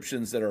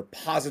descriptions that are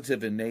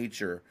positive in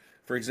nature.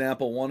 For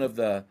example, one of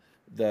the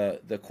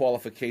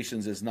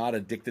qualifications is not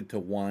addicted to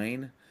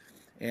wine,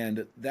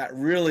 and that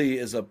really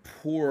is a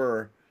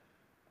poor.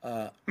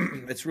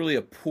 It's really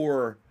a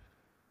poor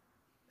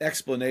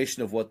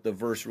explanation of what the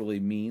verse really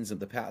means and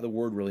the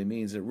word really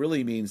means. It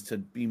really means to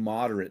be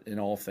moderate in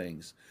all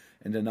things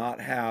and to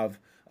not have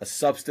a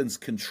substance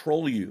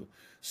control you.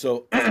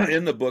 So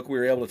in the book, we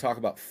were able to talk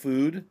about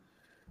food,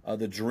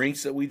 the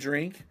drinks that we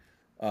drink,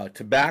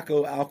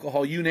 tobacco,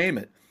 alcohol, you name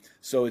it.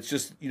 So it's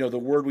just, the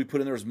word we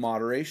put in there is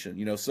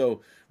moderation, so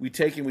we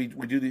take and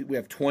we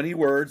have 20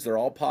 words. They're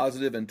all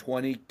positive and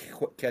 20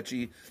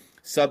 catchy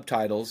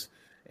subtitles.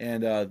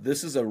 And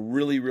this is a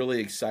really, really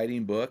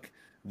exciting book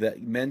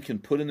that men can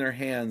put in their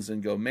hands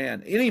and go,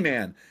 man, any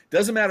man,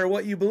 doesn't matter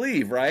what you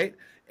believe, right?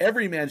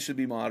 Every man should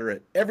be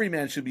moderate. Every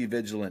man should be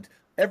vigilant.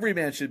 Every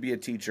man should be a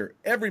teacher.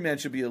 Every man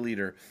should be a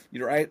leader.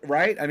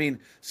 Right? I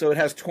mean, so it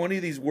has 20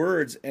 of these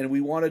words, and we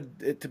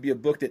wanted it to be a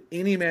book that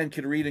any man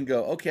could read and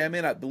go, okay, I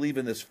may not believe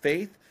in this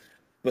faith,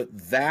 but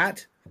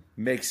that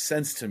makes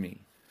sense to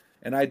me.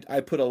 And I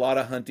put a lot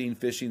of hunting,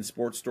 fishing,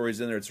 sports stories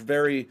in there. It's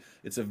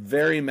a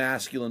very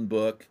masculine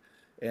book.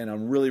 And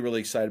I'm really, really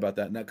excited about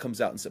that. And that comes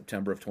out in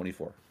September of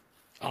 24.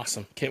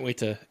 Awesome. Can't wait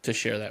to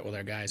share that with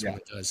our guys when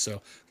it does.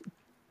 So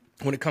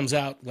when it comes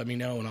out, let me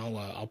know, and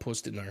I'll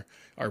post it in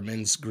our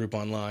men's group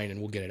online, and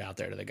we'll get it out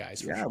there to the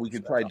guys. Yeah, we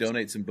could probably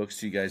donate some books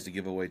to you guys to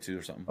give away too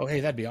or something. Oh, hey,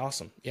 that'd be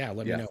awesome. Yeah,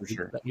 let me know. For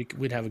sure.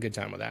 We'd have a good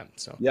time with that.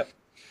 So. Yep.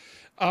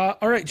 All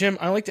right, Jim,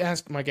 I like to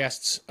ask my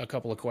guests a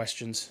couple of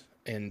questions.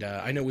 And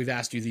I know we've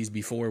asked you these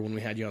before when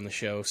we had you on the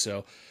show.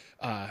 So,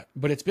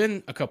 but it's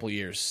been a couple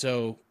years.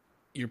 So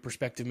your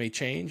perspective may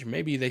change.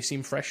 Maybe they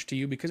seem fresh to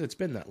you because it's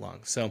been that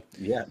long. So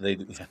Yeah, they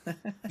do.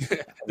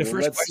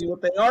 Let's see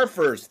what they are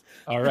first.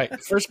 All right.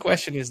 First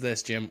question is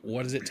this, Jim.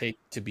 What does it take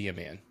to be a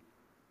man?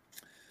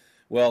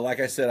 Well, like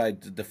I said, I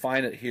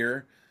define it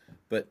here,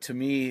 but to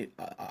me,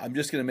 I'm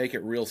just going to make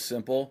it real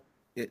simple.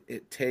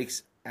 It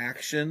takes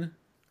action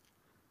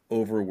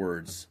over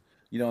words.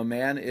 A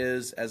man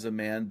is as a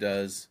man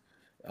does.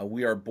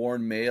 We are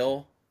born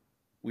male.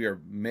 We are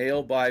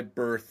male by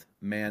birth,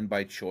 man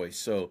by choice.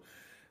 So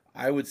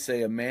I would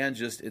say a man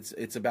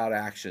it's about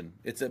action.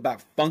 It's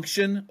about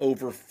function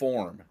over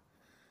form.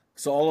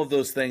 So all of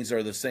those things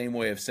are the same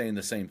way of saying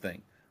the same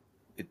thing.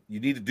 You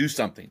need to do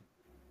something.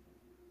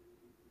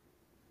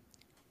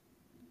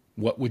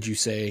 What would you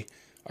say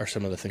are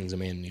some of the things a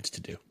man needs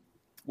to do?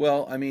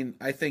 Well, I mean,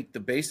 I think the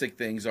basic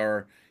things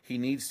are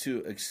first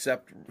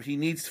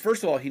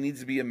of all, he needs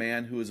to be a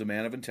man who is a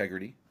man of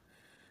integrity,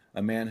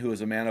 a man who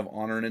is a man of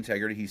honor and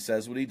integrity. He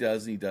says what he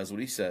does, and he does what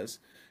he says.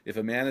 If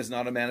a man is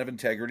not a man of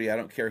integrity, I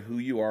don't care who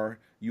you are,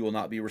 you will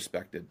not be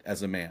respected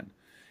as a man.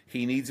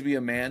 He needs to be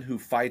a man who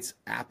fights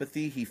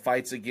apathy. He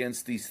fights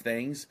against these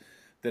things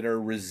that are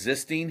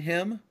resisting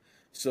him.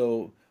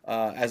 So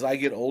as I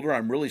get older,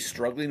 I'm really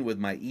struggling with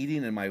my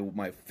eating and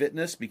my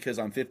fitness because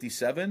I'm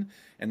 57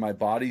 and my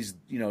body's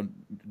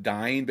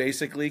dying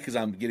basically because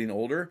I'm getting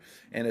older,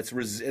 and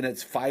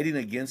it's fighting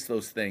against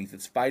those things.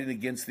 It's fighting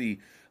against the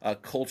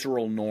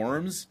cultural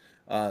norms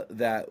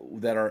that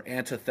are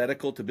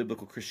antithetical to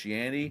biblical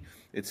Christianity.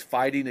 It's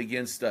fighting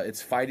against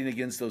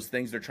those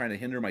things that are trying to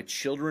hinder my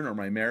children or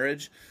my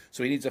marriage.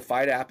 So he needs to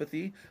fight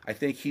apathy. I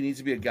think he needs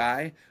to be a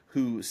guy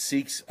who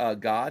seeks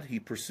God. He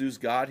pursues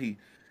God.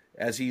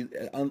 As he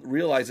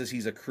realizes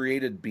he's a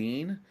created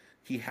being,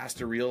 he has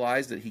to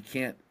realize that he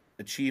can't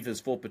achieve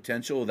his full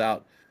potential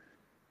without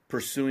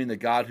pursuing the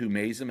God who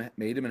made him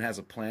and has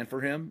a plan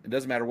for him. It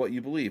doesn't matter what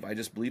you believe. I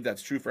just believe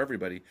that's true for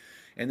everybody.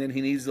 And then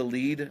he needs to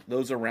lead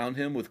those around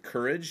him with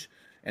courage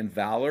and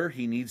valor.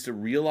 He needs to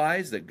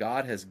realize that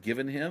God has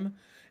given him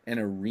an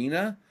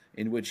arena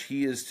in which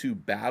he is to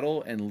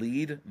battle and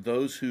lead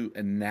those who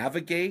and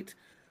navigate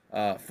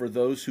for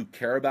those who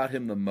care about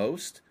him the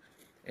most.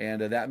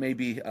 And that may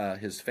be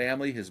his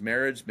family, his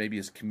marriage, maybe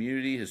his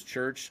community, his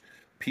church,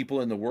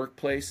 people in the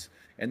workplace.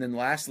 And then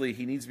lastly,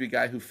 he needs to be a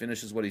guy who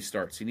finishes what he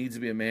starts. He needs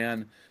to be a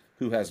man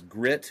who has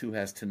grit, who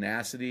has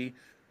tenacity,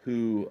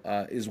 who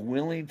is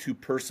willing to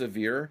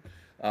persevere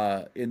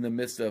in the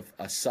midst of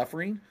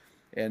suffering.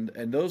 And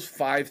those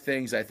 5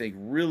 things, I think,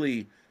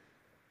 really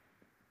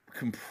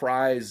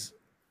comprise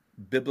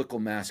biblical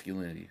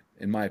masculinity,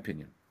 in my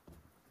opinion.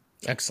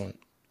 Excellent.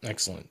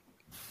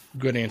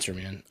 Good answer,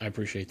 man. I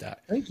appreciate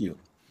that. Thank you.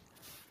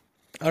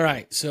 All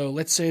right. So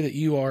let's say that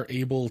you are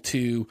able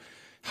to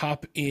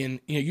hop in.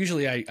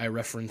 Usually I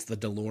reference the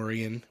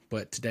DeLorean,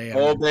 but today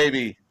I'm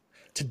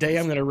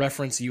going to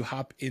reference you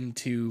hop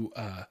into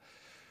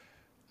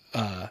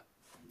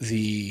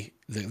the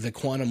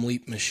quantum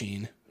leap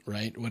machine,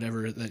 right?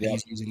 Whatever that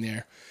he's using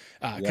there,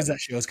 because that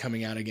show is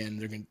coming out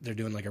again. They're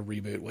doing like a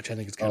reboot, which I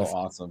think is kind of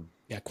awesome.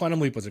 Yeah,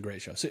 Quantum Leap was a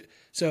great show.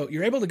 So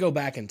you're able to go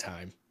back in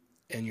time,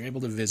 and you're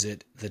able to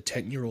visit the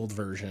 10-year-old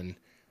version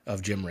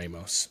of Jim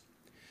Ramos.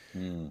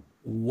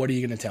 What are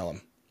you going to tell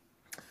him?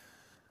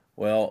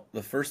 Well,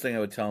 the first thing I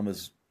would tell him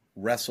is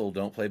wrestle,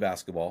 don't play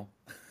basketball.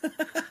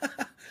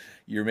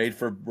 You're made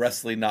for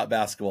wrestling, not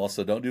basketball,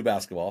 so don't do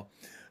basketball.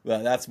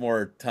 Well, that's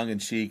more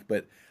tongue-in-cheek.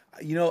 But,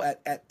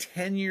 at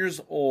 10 years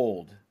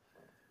old,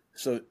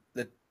 so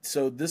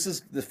this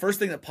is the first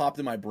thing that popped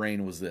in my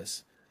brain was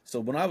this. So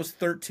when I was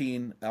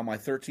 13, on my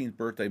 13th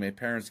birthday, my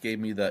parents gave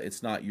me the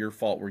 "it's not your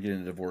fault we're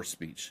getting a divorce"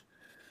 speech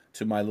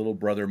to my little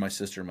brother, my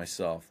sister, and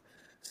myself.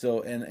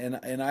 So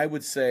and I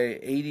would say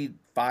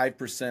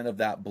 85% of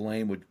that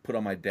blame would put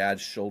on my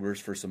dad's shoulders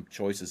for some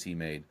choices he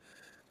made.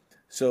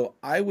 So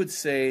I would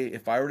say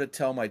if I were to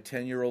tell my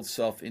 10-year-old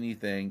self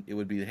anything, it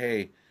would be,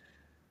 hey,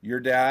 your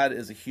dad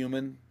is a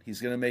human.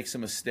 He's going to make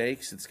some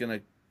mistakes. It's going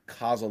to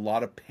cause a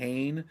lot of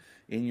pain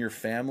in your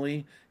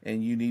family,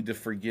 and you need to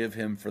forgive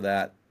him for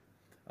that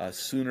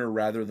sooner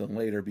rather than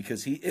later,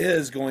 because he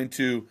is going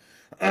to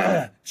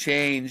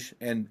change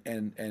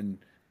and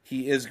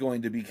he is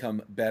going to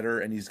become better,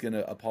 and he's going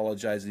to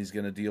apologize, and he's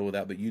going to deal with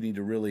that. But you need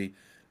to really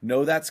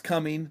know that's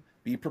coming,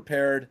 be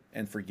prepared,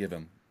 and forgive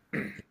him.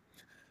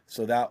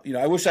 So that,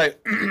 I wish I,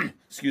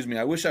 excuse me,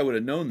 I wish I would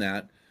have known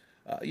that,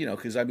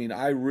 because I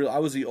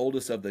was the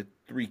oldest of the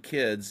 3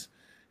 kids,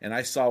 and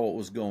I saw what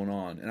was going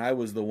on, and I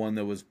was the one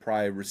that was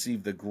probably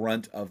received the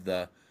grunt of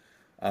the,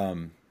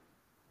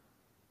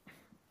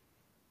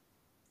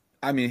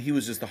 he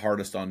was just the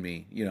hardest on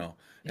me,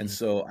 and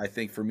so I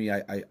think for me,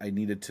 I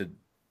needed to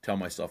tell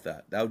myself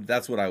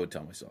that's what I would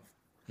tell myself,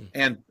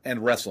 and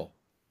wrestle.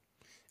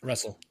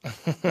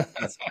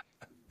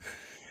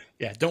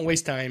 Yeah, don't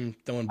waste time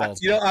throwing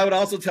balls. I would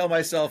also tell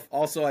myself.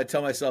 I'd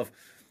tell myself,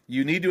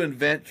 you need to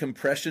invent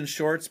compression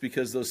shorts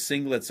because those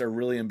singlets are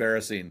really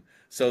embarrassing.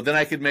 So then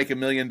I could make $1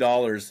 million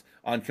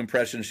on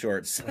compression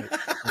shorts.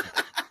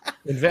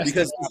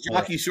 Because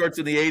jockey shorts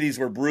in the '80s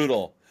were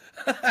brutal,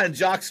 and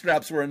jock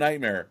straps were a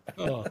nightmare.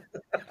 Oh,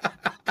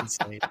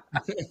 insane.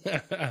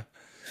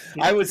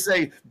 I would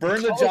say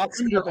burn the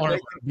jockstrap and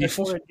make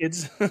before it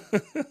gets.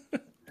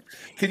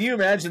 Can you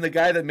imagine the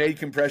guy that made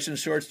compression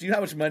shorts? Do you know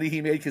how much money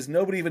he made? Because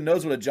nobody even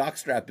knows what a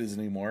jockstrap is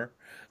anymore.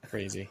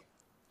 Crazy.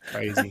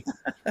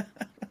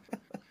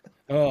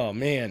 Oh,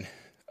 man.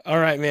 All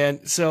right,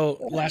 man. So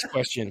last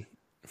question.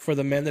 For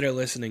the men that are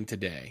listening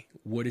today,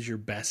 what is your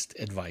best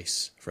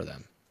advice for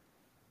them?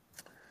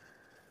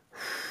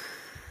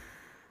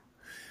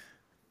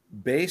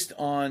 Based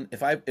on,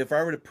 if I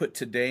were to put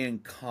today in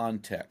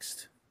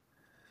context,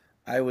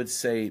 I would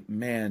say,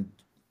 man,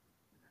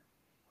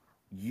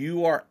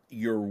 you are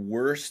your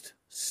worst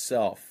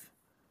self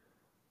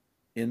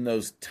in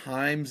those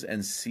times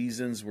and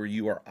seasons where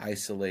you are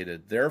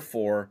isolated.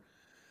 Therefore,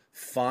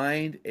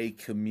 find a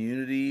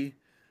community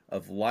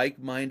of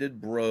like-minded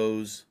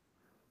bros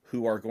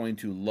who are going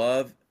to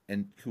love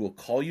and who will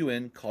call you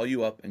in, call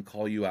you up, and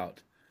call you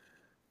out.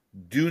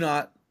 Do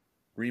not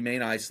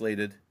remain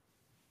isolated,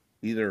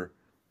 either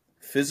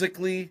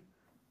physically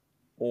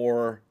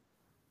or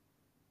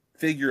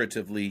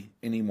figuratively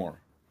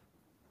anymore.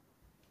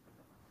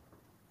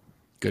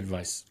 Good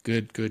advice.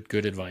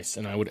 Good advice.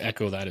 And I would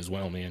echo that as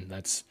well, man.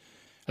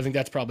 I think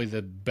that's probably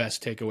the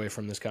best takeaway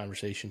from this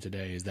conversation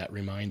today is that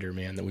reminder,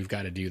 man, that we've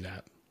got to do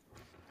that.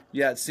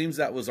 Yeah, it seems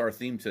that was our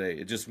theme today.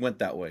 It just went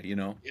that way, you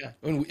know? Yeah.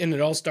 And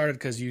it all started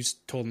because you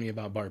told me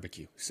about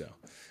barbecue. So,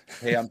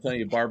 hey, I'm telling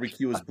you,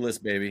 barbecue is bliss,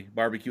 baby.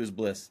 Barbecue is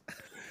bliss.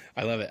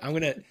 I love it.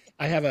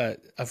 I have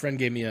a friend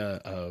gave me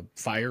a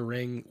fire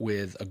ring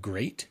with a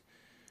grate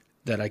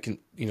that I can,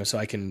 so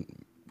I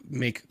can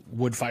make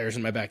wood fires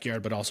in my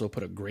backyard, but also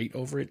put a grate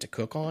over it to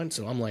cook on.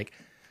 So I'm like,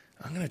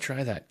 I'm going to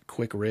try that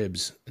quick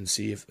ribs and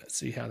see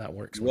how that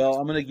works. Well,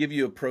 I'm going to give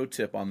you a pro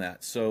tip on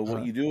that. So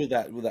what you do with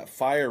that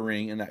fire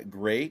ring and that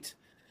grate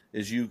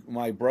is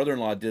my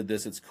brother-in-law did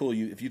this. It's cool.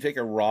 If you take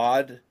a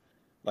rod,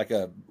 like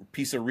a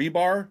piece of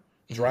rebar,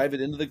 drive it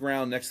into the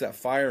ground next to that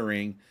fire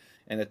ring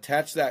and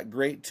attach that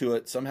grate to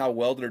it, somehow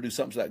weld it or do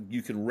something so that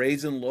you can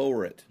raise and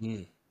lower it.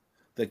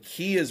 The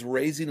key is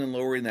raising and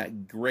lowering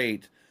that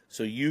grate.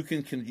 So you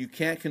can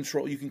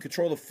control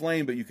the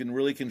flame, but you can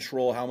really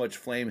control how much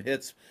flame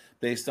hits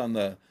based on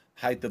the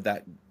height of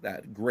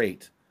that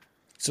grate.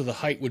 So the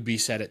height would be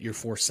set at your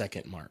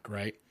 4-second mark,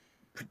 right?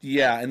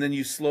 Yeah, and then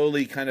you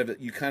slowly kind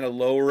of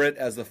lower it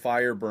as the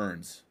fire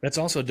burns. That's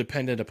also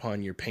dependent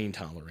upon your pain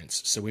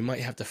tolerance. So we might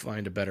have to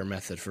find a better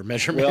method for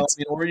measurements.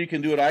 Well, or you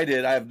can do what I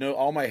did.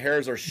 all my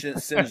hairs are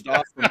singed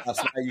off from last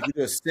night. You can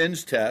do a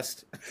singe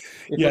test.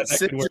 If it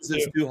singes,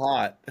 it's too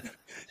hot.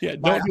 Yeah,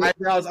 my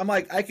eyebrows. I'm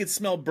like, I could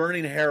smell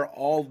burning hair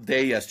all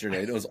day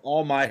yesterday. It was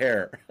all my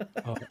hair.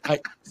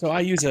 I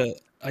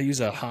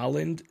use a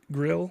Holland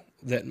grill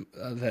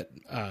that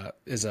I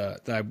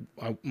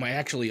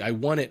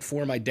won it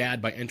for my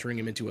dad by entering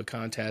him into a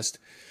contest,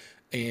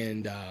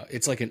 and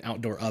it's like an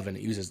outdoor oven.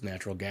 It uses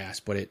natural gas,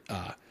 but it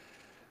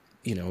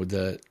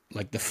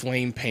the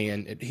flame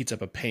pan, it heats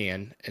up a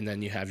pan, and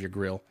then you have your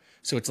grill.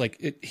 So it's like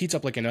it heats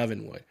up like an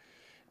oven would,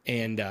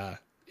 and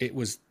it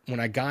was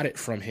when I got it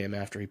from him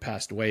after he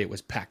passed away, it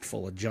was packed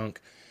full of junk.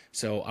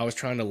 So I was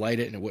trying to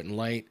light it and it wouldn't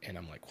light, and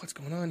I'm like, what's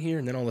going on here?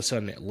 And then all of a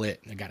sudden it lit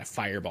and I got a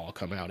fireball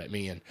come out at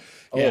me. And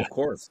of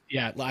course.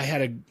 Yeah, I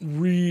had a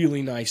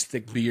really nice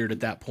thick beard at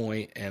that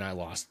point and I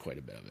lost quite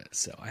a bit of it.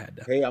 So I had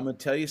to. Hey, I'm going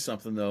to tell you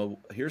something though.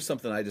 Here's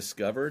something I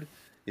discovered.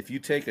 If you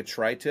take a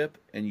tri-tip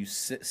and you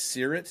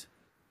sear it,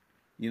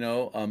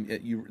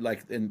 you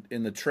like in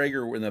the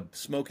Traeger, in the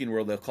smoking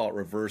world, they'll call it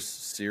reverse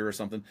sear or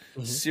something.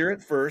 Sear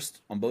it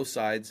first on both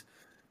sides,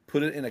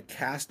 put it in a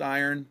cast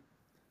iron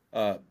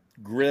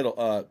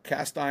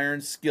cast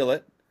iron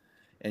skillet,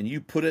 and you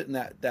put it in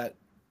that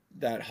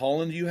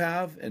Holland you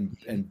have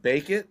and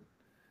bake it.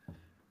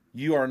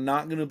 You are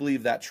not going to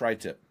believe that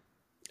tri-tip.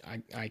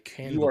 I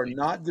can. You are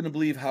not going to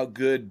believe how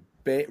good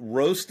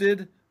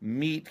roasted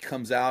meat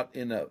comes out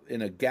in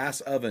a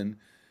gas oven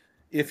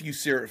if you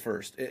sear it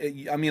first.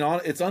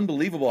 It's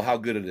unbelievable how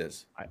good it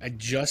is. I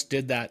just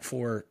did that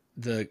for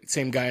the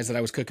same guys that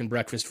I was cooking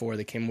breakfast for.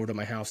 They came over to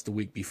my house the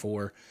week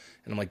before,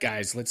 and I'm like,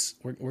 guys,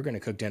 we're going to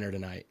cook dinner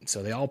tonight.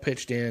 So they all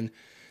pitched in,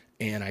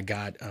 and I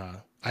got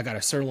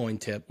a sirloin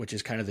tip, which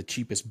is kind of the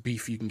cheapest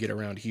beef you can get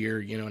around here,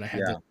 and I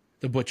had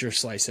the butcher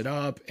slice it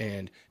up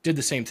and did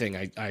the same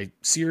thing. I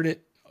seared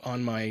it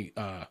on my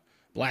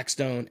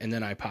Blackstone, and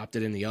then I popped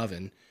it in the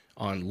oven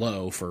on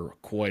low for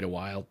quite a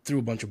while, threw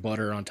a bunch of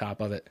butter on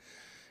top of it,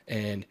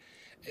 and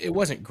it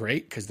wasn't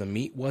great because the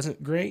meat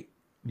wasn't great.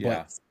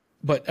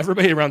 But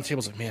everybody around the table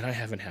was like, man, I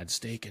haven't had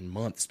steak in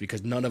months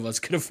because none of us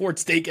can afford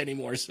steak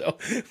anymore. So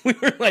we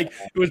were like,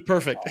 it was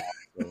perfect.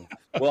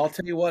 Well, I'll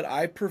tell you what,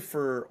 I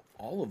prefer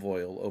olive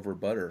oil over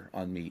butter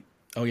on meat.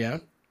 Oh, yeah?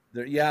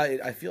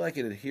 I feel like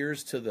it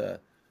adheres to the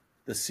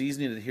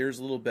seasoning. It adheres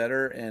a little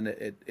better, and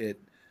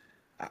it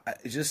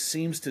just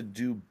seems to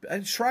do.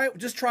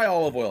 Just try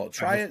olive oil.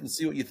 Try it and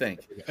see what you think.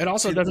 It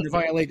also doesn't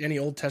violate any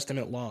Old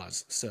Testament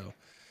laws. So.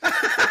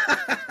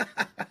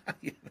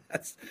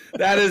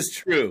 That is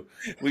true.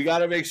 We got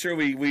to make sure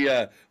we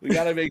got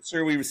to make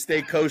sure we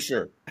stay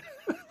kosher.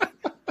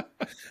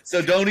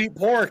 So don't eat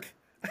pork.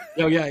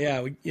 Oh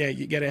yeah.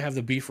 You got to have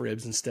the beef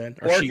ribs instead.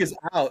 Or Pork sheep. is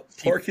out.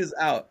 Pork is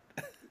out.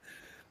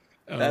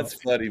 That's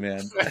funny,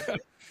 man.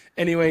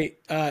 Anyway,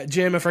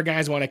 Jim, if our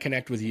guys want to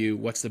connect with you,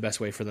 what's the best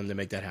way for them to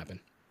make that happen?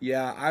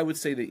 Yeah, I would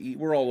say that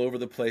we're all over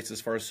the place as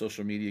far as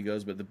social media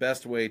goes, but the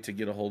best way to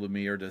get a hold of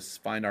me or to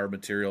find our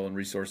material and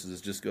resources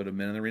is just go to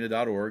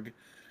meninthearena.org.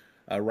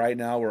 Right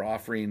now, we're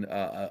offering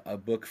a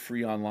book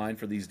free online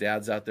for these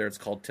dads out there. It's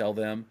called Tell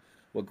Them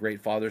What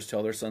Great Fathers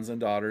Tell Their Sons and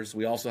Daughters.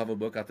 We also have a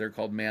book out there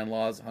called Man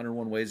Laws,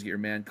 101 Ways to Get Your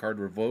Man Card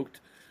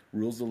Revoked,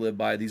 Rules to Live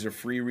By. These are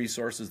free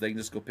resources. They can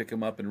just go pick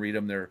them up and read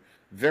them. They're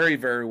very,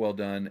 very well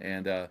done,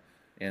 and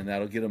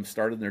that'll get them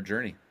started in their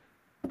journey.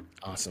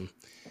 Awesome.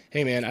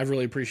 Hey, man, I've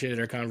really appreciated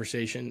our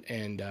conversation,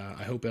 and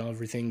I hope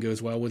everything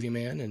goes well with you,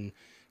 man, and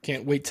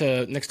can't wait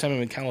to next time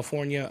I'm in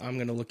California, I'm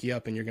going to look you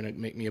up, and you're going to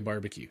make me a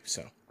barbecue,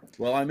 so.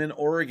 Well, I'm in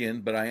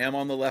Oregon, but I am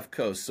on the left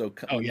coast, so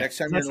next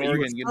time you're in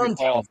Oregon, give me a call.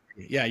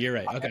 California. Yeah, you're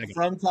right. Okay. I'm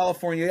from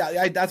California.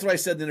 Yeah, that's what I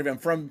said in the interview. I'm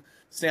from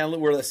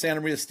where the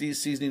Santa Maria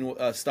seasoning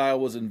style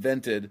was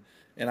invented,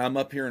 and I'm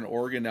up here in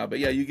Oregon now. But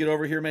yeah, you get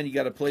over here, man, you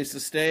got a place to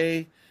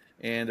stay,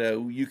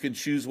 and you can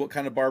choose what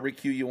kind of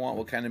barbecue you want,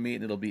 what kind of meat,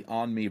 and it'll be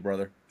on me,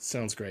 brother.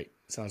 Sounds great.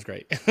 That's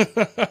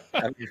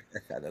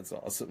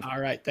awesome. All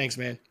right. Thanks,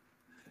 man.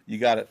 You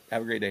got it.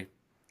 Have a great day.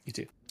 You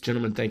too.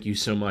 Gentlemen, thank you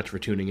so much for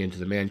tuning into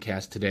the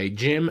Mancast today.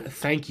 Jim,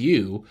 thank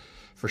you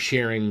for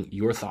sharing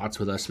your thoughts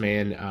with us,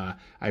 man.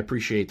 I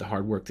appreciate the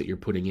hard work that you're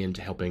putting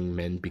into helping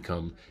men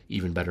become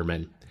even better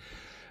men.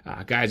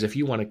 Guys, if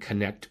you want to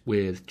connect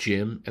with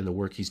Jim and the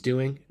work he's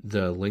doing,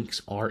 the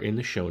links are in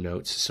the show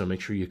notes, so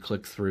make sure you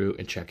click through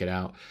and check it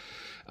out.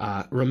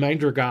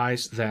 Reminder,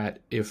 guys, that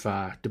if,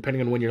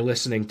 depending on when you're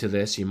listening to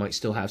this, you might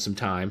still have some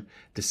time,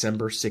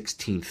 December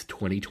 16th,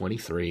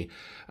 2023,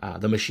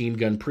 the Machine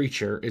Gun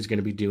Preacher is going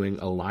to be doing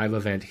a live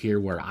event here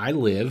where I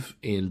live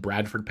in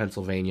Bradford,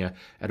 Pennsylvania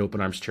at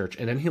Open Arms Church,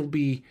 and then he'll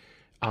be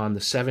on the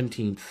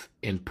 17th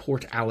in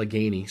Port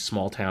Allegheny,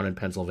 small town in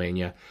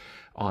Pennsylvania,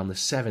 on the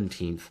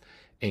 17th,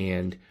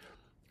 and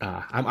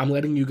I'm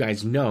letting you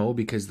guys know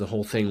because the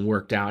whole thing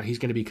worked out. He's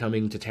going to be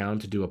coming to town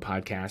to do a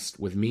podcast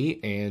with me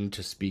and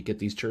to speak at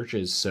these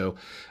churches. So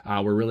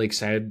we're really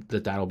excited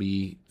that that'll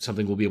be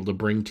something we'll be able to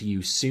bring to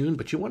you soon.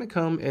 But you want to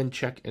come and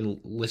check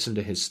and listen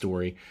to his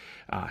story.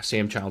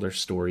 Sam Childer's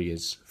story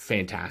is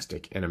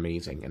fantastic and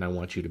amazing. And I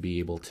want you to be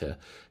able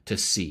to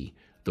see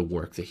the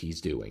work that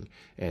he's doing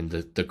and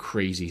the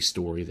crazy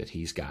story that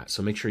he's got.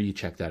 So make sure you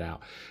check that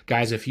out.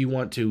 Guys, if you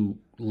want to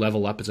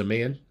level up as a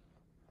man,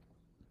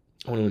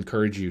 I want to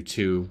encourage you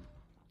to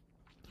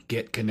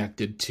get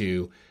connected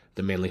to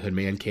the Manlyhood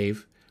Man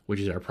Cave,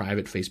 which is our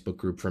private Facebook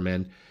group for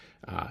men.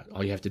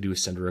 All you have to do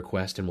is send a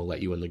request and we'll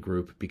let you in the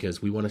group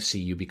because we want to see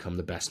you become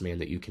the best man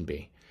that you can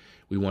be.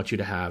 We want you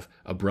to have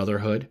a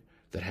brotherhood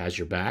that has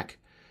your back.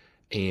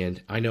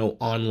 And I know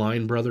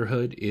online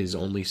brotherhood is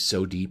only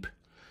so deep.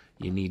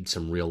 You need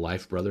some real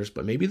life brothers,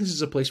 but maybe this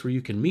is a place where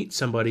you can meet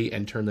somebody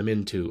and turn them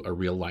into a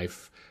real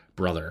life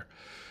brother.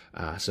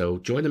 So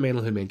join the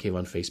Manlyhood Man Cave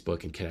on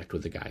Facebook and connect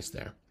with the guys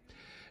there.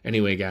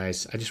 Anyway,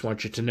 guys, I just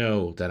want you to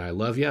know that I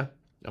love you.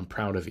 I'm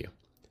proud of you.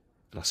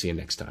 And I'll see you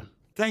next time.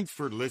 Thanks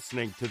for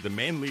listening to the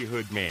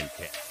Manlyhood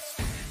Mancast.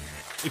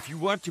 If you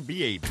want to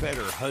be a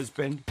better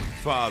husband,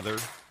 father,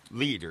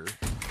 leader,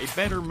 a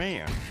better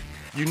man,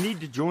 you need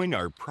to join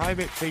our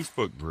private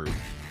Facebook group,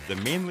 the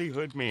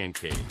Manlyhood Man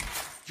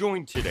Cave.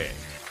 Join today.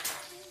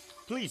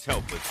 Please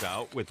help us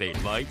out with a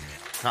like,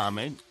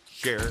 comment,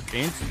 share,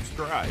 and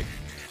subscribe.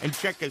 And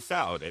check us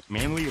out at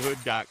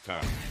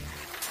manlyhood.com.